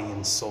both body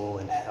and soul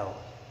in hell.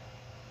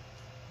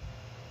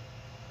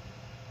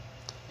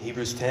 In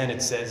Hebrews 10,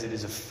 it says it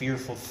is a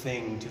fearful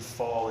thing to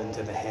fall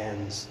into the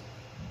hands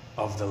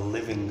of the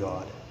living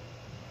God.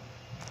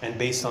 And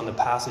based on the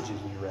passages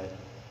we read,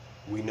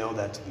 we know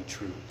that to be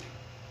true,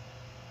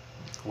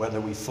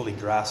 whether we fully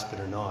grasp it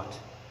or not.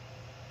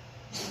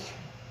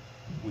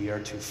 We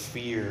are to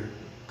fear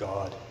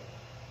God.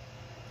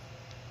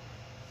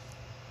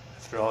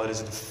 After all, it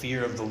is the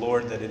fear of the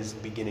Lord that it is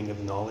the beginning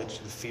of knowledge,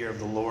 the fear of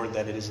the Lord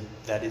that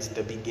is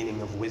the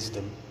beginning of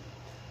wisdom.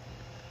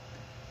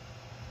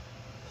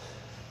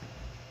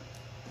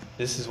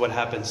 This is what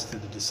happens to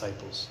the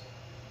disciples.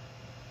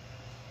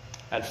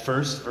 At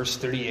first, verse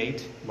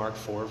 38, Mark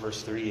 4,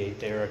 verse 38,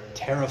 they are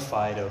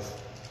terrified of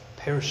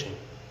perishing.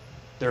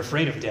 They're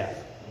afraid of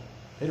death.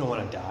 They don't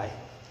want to die.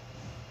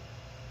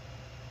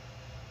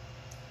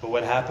 But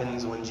what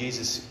happens when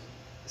Jesus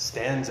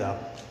stands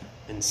up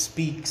and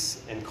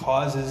speaks and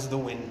causes the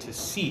wind to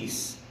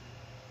cease?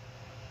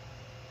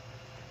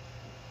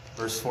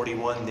 Verse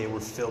 41, they were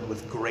filled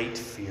with great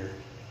fear.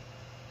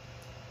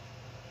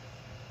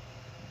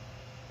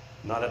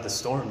 Not at the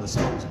storm's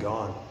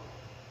gone.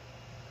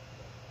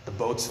 The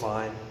boat's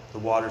fine, the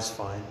water's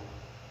fine.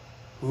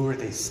 Who are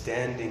they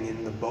standing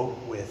in the boat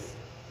with?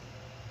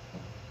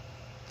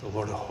 The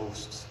Lord of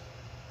hosts.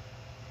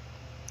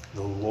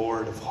 The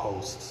Lord of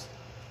hosts.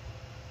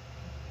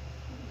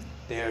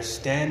 They are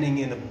standing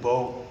in a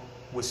boat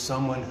with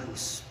someone who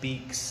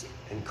speaks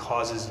and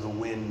causes the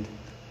wind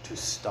to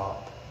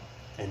stop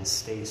and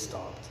stay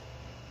stopped.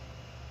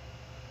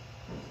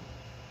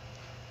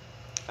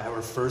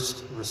 Our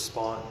first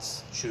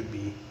response should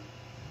be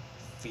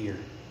fear.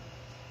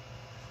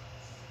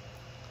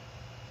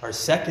 Our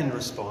second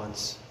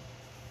response,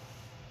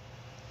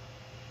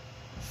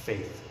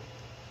 faith.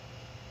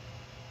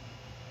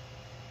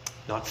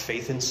 Not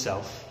faith in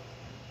self,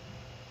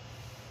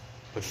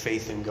 but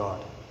faith in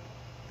God.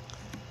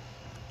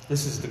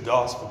 This is the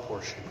gospel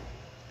portion.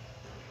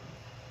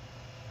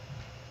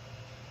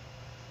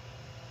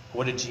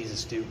 What did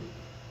Jesus do?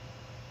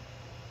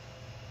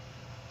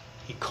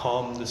 He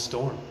calmed the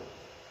storm.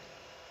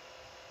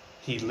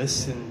 He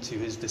listened to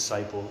his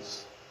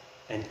disciples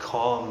and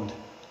calmed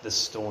the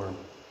storm.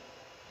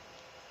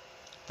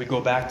 If we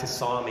go back to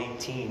Psalm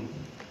 18,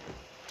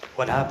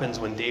 what happens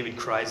when David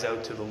cries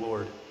out to the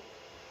Lord?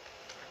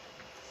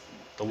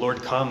 The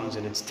Lord comes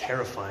and it's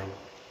terrifying.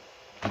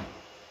 I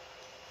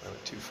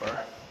went too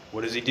far.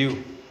 What does he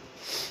do?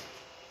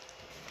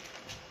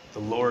 The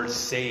Lord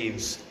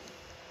saves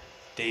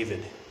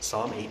David.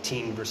 Psalm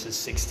 18, verses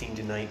 16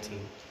 to 19.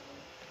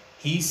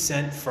 He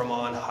sent from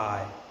on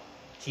high.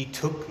 He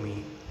took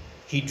me.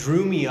 He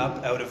drew me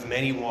up out of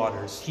many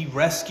waters. He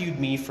rescued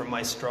me from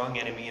my strong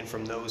enemy and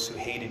from those who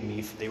hated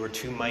me, for they were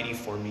too mighty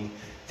for me.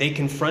 They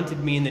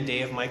confronted me in the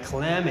day of my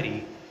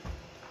calamity,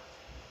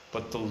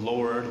 but the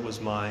Lord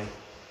was my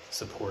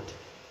support.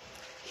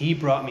 He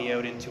brought me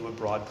out into a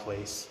broad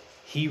place.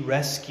 He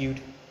rescued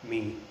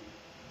me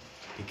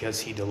because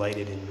he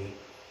delighted in me.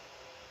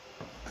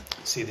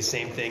 See the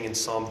same thing in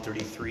Psalm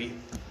 33,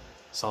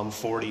 Psalm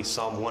 40,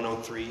 Psalm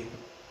 103.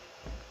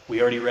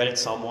 We already read it,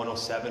 Psalm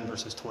 107,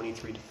 verses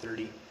 23 to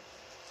 30.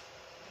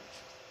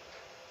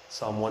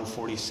 Psalm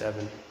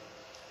 147.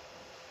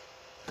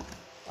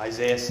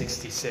 Isaiah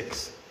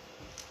 66,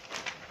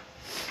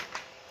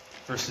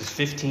 verses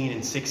 15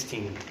 and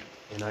 16.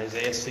 In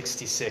Isaiah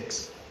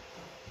 66,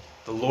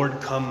 the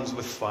Lord comes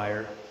with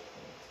fire,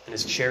 and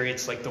his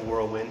chariots like the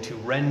whirlwind, to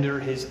render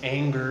his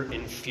anger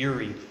in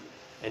fury,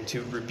 and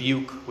to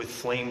rebuke with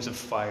flames of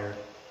fire.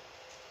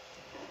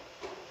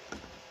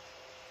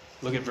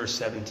 Look at verse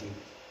 17.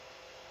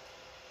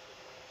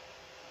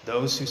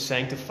 Those who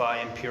sanctify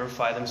and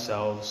purify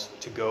themselves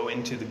to go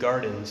into the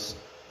gardens,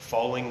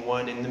 following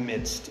one in the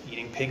midst,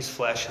 eating pig's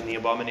flesh and the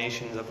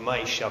abominations of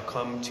mice, shall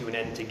come to an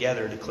end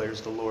together,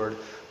 declares the Lord.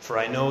 For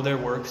I know their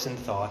works and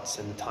thoughts,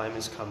 and the time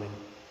is coming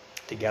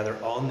to gather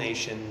all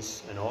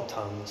nations and all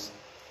tongues,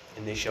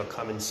 and they shall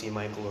come and see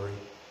my glory.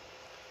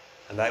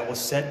 And I will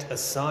set a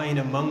sign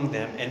among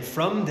them, and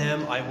from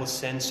them I will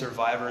send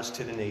survivors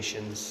to the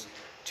nations,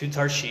 to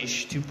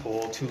Tarshish, to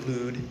Pul, to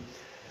Lud,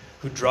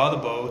 who draw the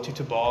bow, to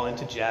Tabal and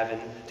to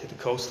Javan, to the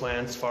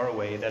coastlands far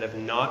away, that have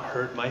not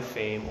heard my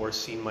fame or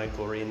seen my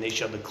glory, and they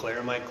shall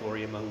declare my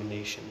glory among the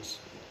nations.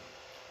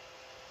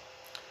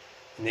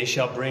 And they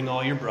shall bring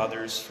all your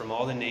brothers from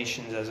all the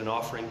nations as an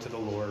offering to the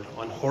Lord,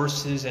 on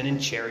horses and in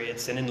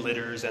chariots and in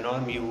litters and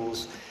on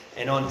mules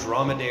and on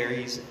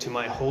dromedaries, to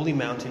my holy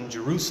mountain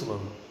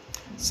Jerusalem,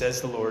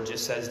 says the Lord,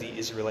 just as the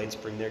Israelites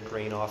bring their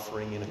grain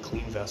offering in a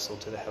clean vessel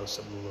to the house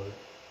of the Lord.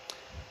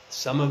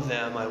 Some of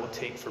them I will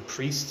take for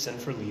priests and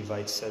for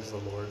Levites, says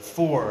the Lord.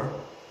 For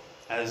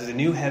as the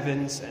new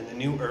heavens and the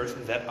new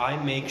earth that I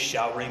make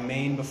shall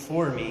remain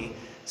before me,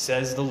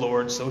 says the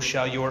Lord, so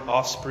shall your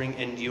offspring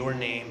and your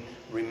name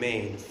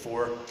remain.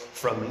 For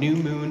from new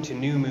moon to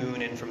new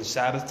moon and from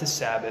Sabbath to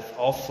Sabbath,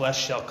 all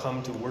flesh shall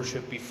come to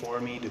worship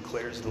before me,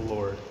 declares the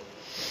Lord.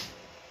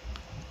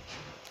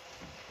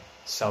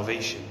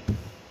 Salvation.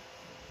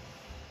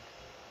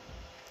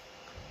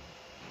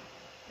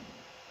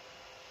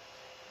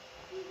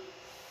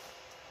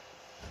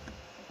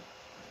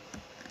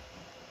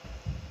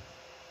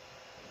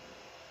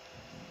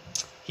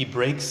 He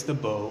breaks the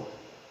bow.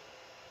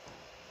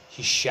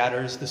 He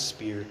shatters the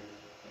spear.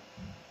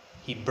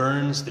 He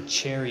burns the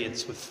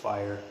chariots with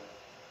fire.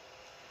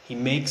 He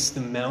makes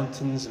the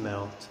mountains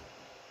melt.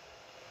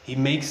 He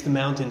makes the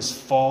mountains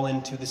fall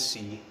into the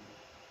sea.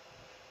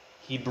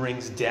 He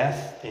brings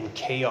death and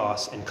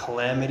chaos and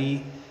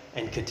calamity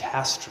and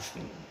catastrophe.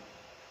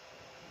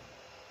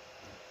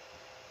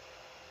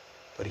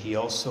 But he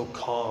also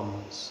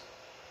calms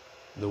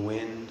the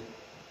wind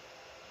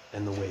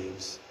and the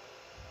waves.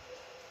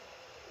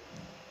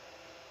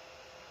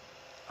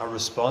 Our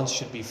response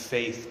should be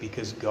faith,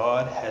 because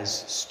God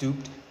has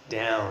stooped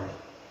down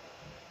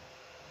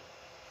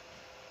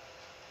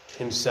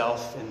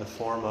himself in the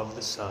form of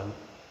the Son.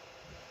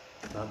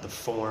 Not the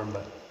form,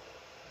 but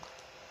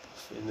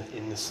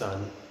in the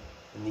Son.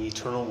 In the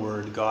eternal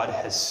Word, God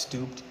has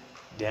stooped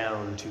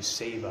down to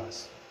save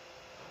us.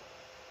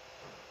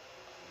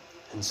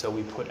 And so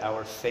we put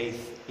our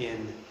faith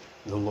in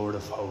the Lord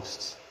of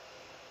hosts.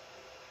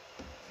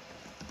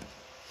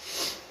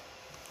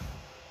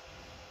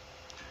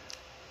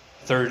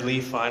 Thirdly,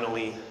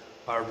 finally,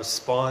 our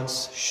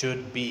response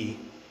should be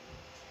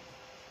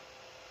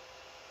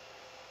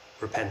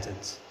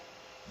repentance.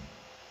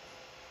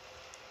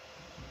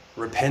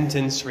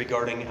 Repentance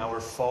regarding our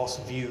false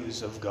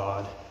views of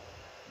God,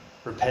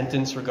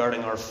 Repentance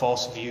regarding our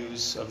false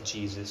views of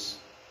Jesus.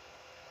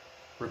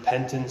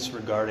 Repentance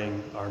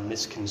regarding our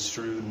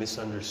misconstrued,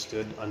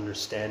 misunderstood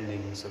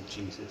understandings of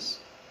Jesus.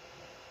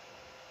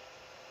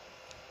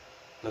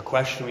 The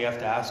question we have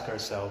to ask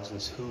ourselves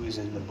is, who is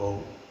in the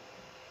boat?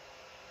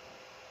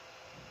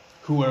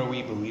 Who are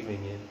we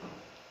believing in?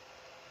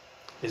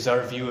 Is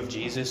our view of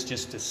Jesus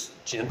just this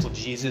gentle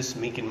Jesus,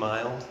 meek and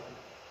mild?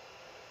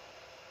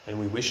 And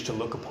we wish to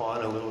look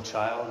upon a little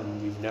child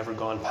and we've never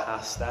gone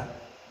past that?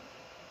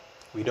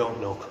 We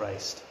don't know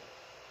Christ,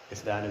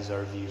 if that is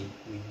our view.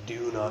 We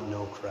do not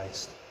know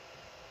Christ.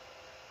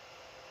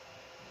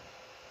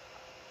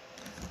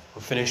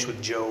 We'll finish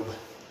with Job.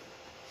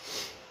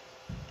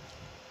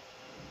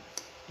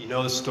 You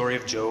know the story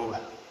of Job.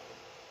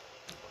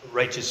 A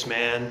righteous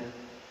man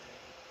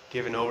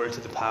given over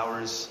to the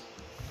powers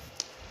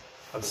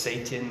of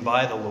Satan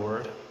by the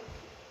Lord,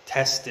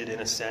 tested in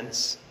a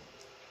sense.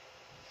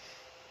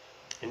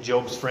 And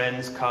Job's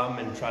friends come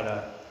and try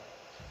to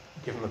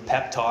give him a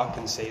pep talk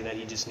and say that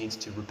he just needs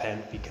to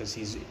repent because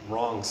he's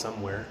wrong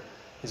somewhere.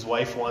 His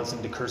wife wants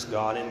him to curse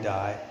God and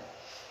die,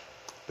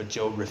 but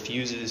Job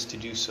refuses to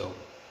do so.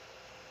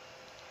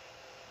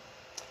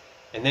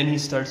 And then he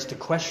starts to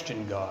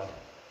question God.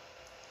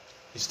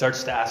 He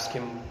starts to ask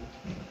him,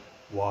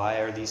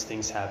 why are these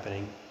things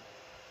happening?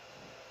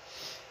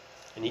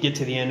 And you get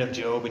to the end of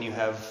Job and you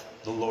have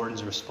the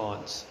Lord's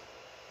response.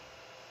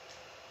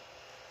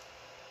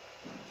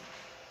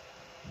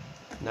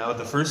 Now,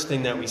 the first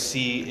thing that we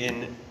see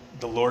in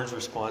the Lord's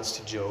response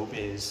to Job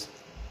is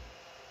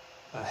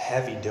a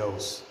heavy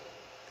dose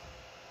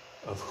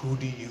of who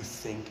do you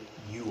think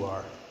you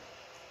are?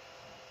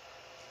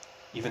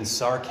 Even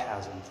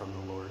sarcasm from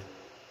the Lord.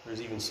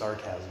 There's even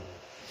sarcasm.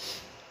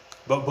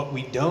 But what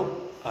we don't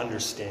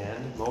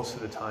understand most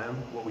of the time,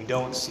 what we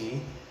don't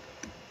see,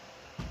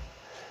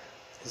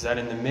 is that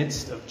in the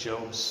midst of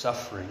Job's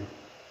suffering,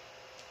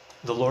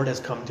 the Lord has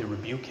come to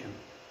rebuke him.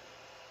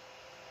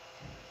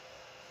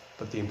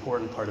 But the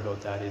important part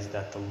about that is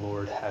that the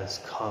Lord has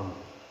come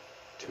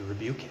to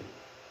rebuke him.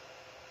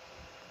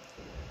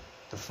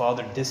 The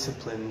Father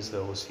disciplines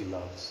those he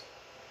loves.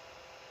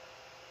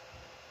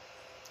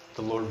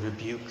 The Lord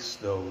rebukes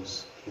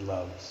those he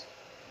loves.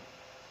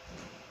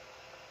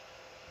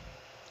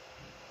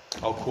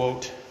 I'll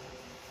quote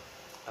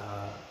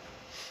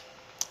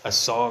a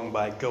song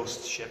by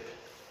Ghost Ship.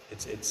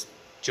 It's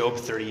Job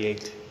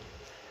 38.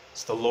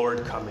 It's the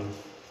Lord coming.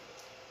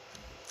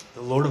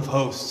 The Lord of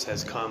hosts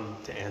has come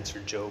to answer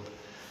Job.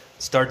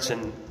 It starts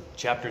in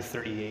chapter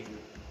 38,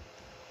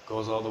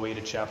 goes all the way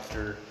to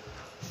chapter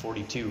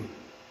 42.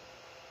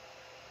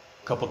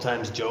 A couple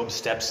times Job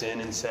steps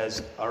in and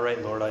says, all right,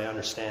 Lord, I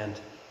understand.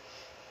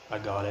 I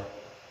got it.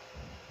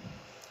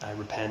 I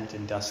repent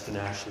in dust and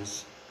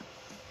ashes.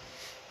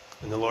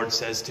 And the Lord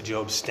says to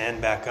Job,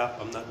 stand back up.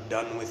 I'm not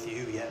done with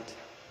you yet.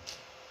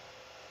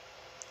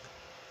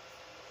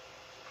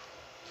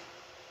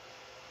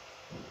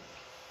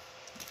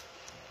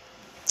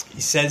 He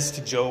says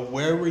to Job,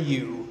 where were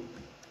you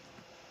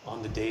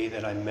on the day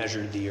that I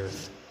measured the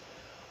earth?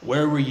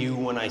 Where were you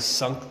when I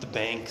sunk the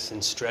banks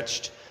and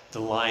stretched the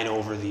line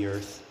over the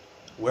earth?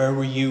 Where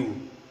were you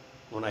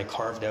when I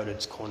carved out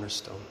its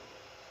cornerstone?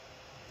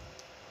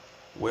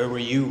 Where were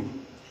you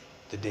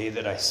the day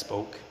that I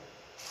spoke?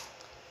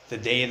 The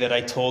day that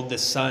I told the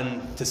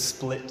sun to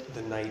split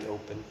the night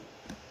open?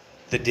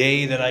 The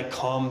day that I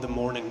calmed the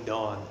morning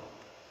dawn?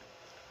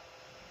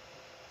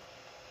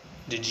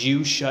 Did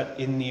you shut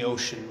in the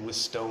ocean with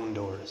stone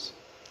doors?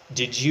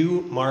 Did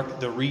you mark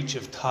the reach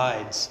of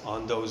tides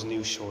on those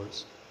new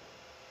shores?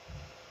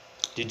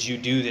 Did you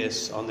do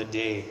this on the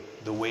day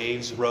the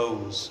waves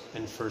rose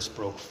and first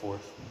broke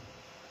forth?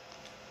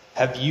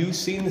 Have you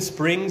seen the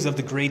springs of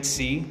the great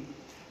sea?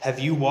 Have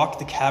you walked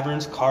the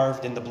caverns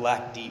carved in the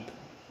black deep?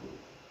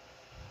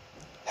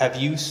 Have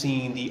you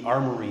seen the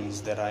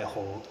armories that I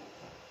hold?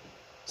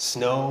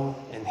 Snow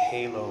and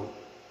hail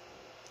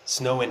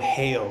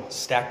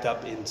stacked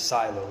up in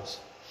silos,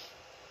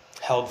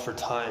 held for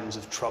times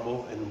of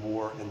trouble and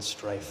war and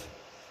strife.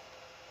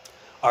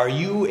 Are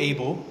you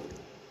able,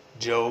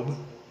 Job,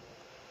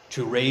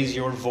 to raise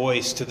your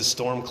voice to the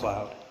storm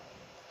cloud?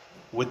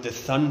 Would the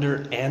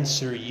thunder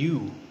answer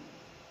you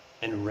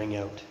and ring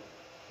out?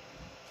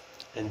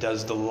 And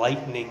does the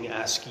lightning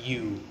ask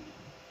you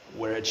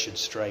where it should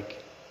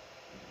strike?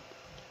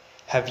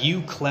 Have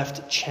you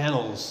cleft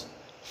channels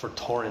for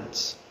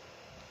torrents?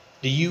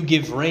 Do you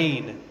give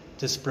rain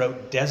to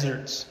sprout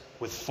deserts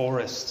with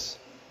forests?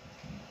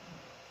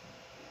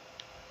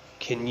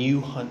 Can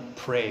you hunt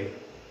prey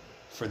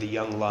for the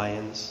young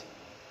lions?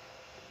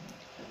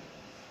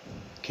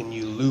 Can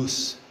you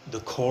loose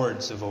the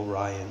cords of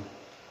Orion?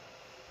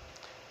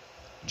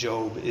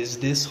 Job, is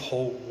this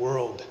whole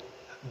world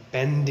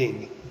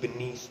bending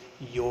beneath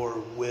your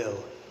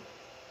will?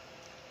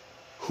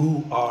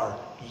 Who are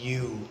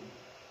you?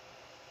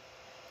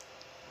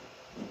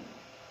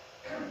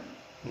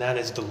 And that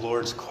is the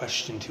Lord's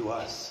question to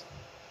us.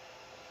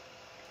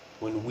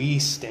 When we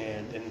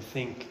stand and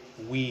think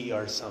we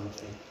are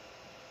something,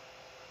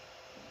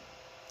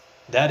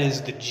 That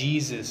is the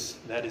Jesus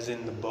that is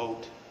in the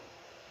boat.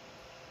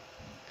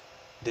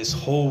 This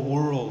whole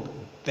world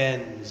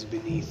bends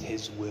beneath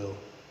his will.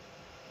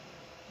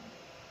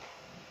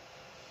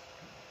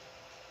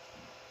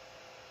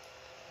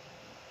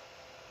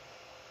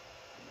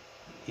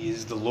 He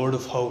is the Lord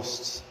of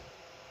hosts.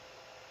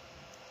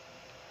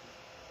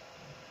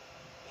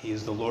 He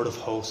is the Lord of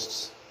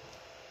hosts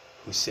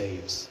who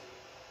saves.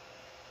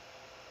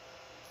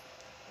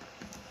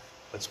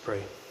 Let's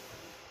pray.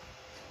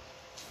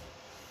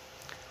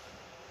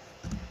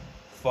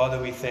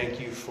 Father, we thank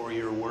you for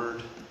your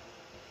word.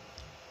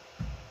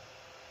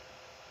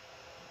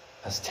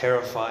 As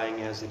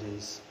terrifying as it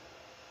is,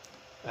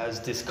 as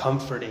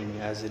discomforting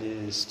as it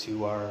is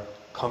to our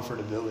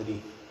comfortability,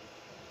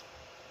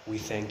 we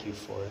thank you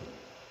for it.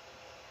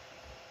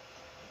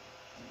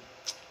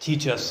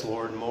 Teach us,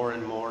 Lord, more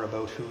and more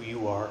about who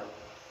you are.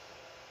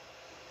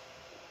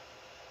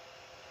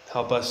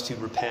 Help us to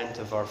repent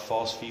of our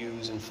false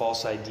views and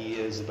false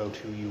ideas about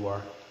who you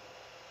are.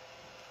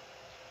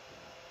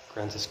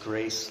 Grant us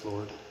grace,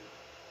 Lord,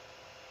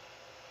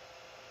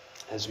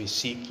 as we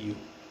seek you.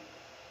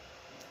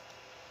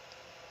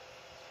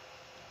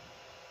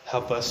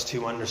 Help us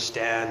to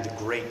understand the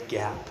great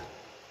gap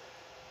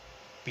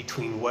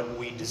between what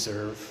we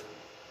deserve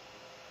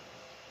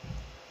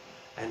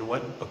and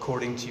what,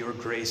 according to your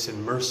grace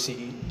and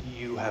mercy,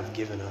 you have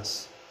given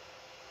us.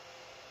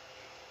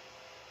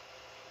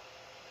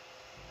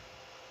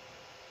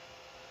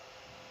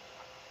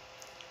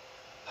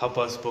 Help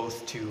us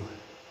both to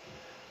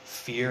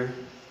fear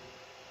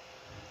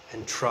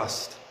and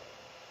trust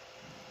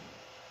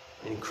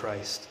in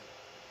Christ.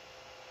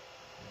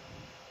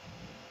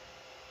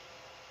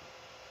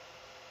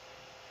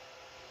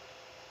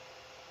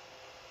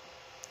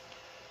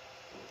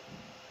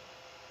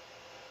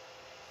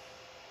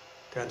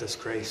 Grant us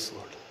grace,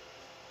 Lord.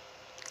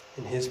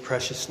 In his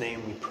precious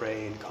name we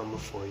pray and come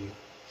before you.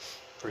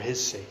 For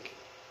his sake.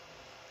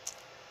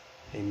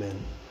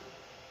 Amen.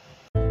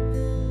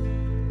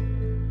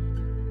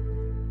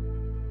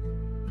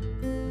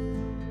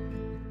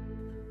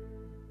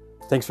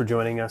 Thanks for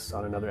joining us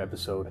on another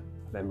episode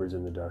of Embers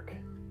in the Dark.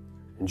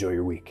 Enjoy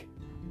your week.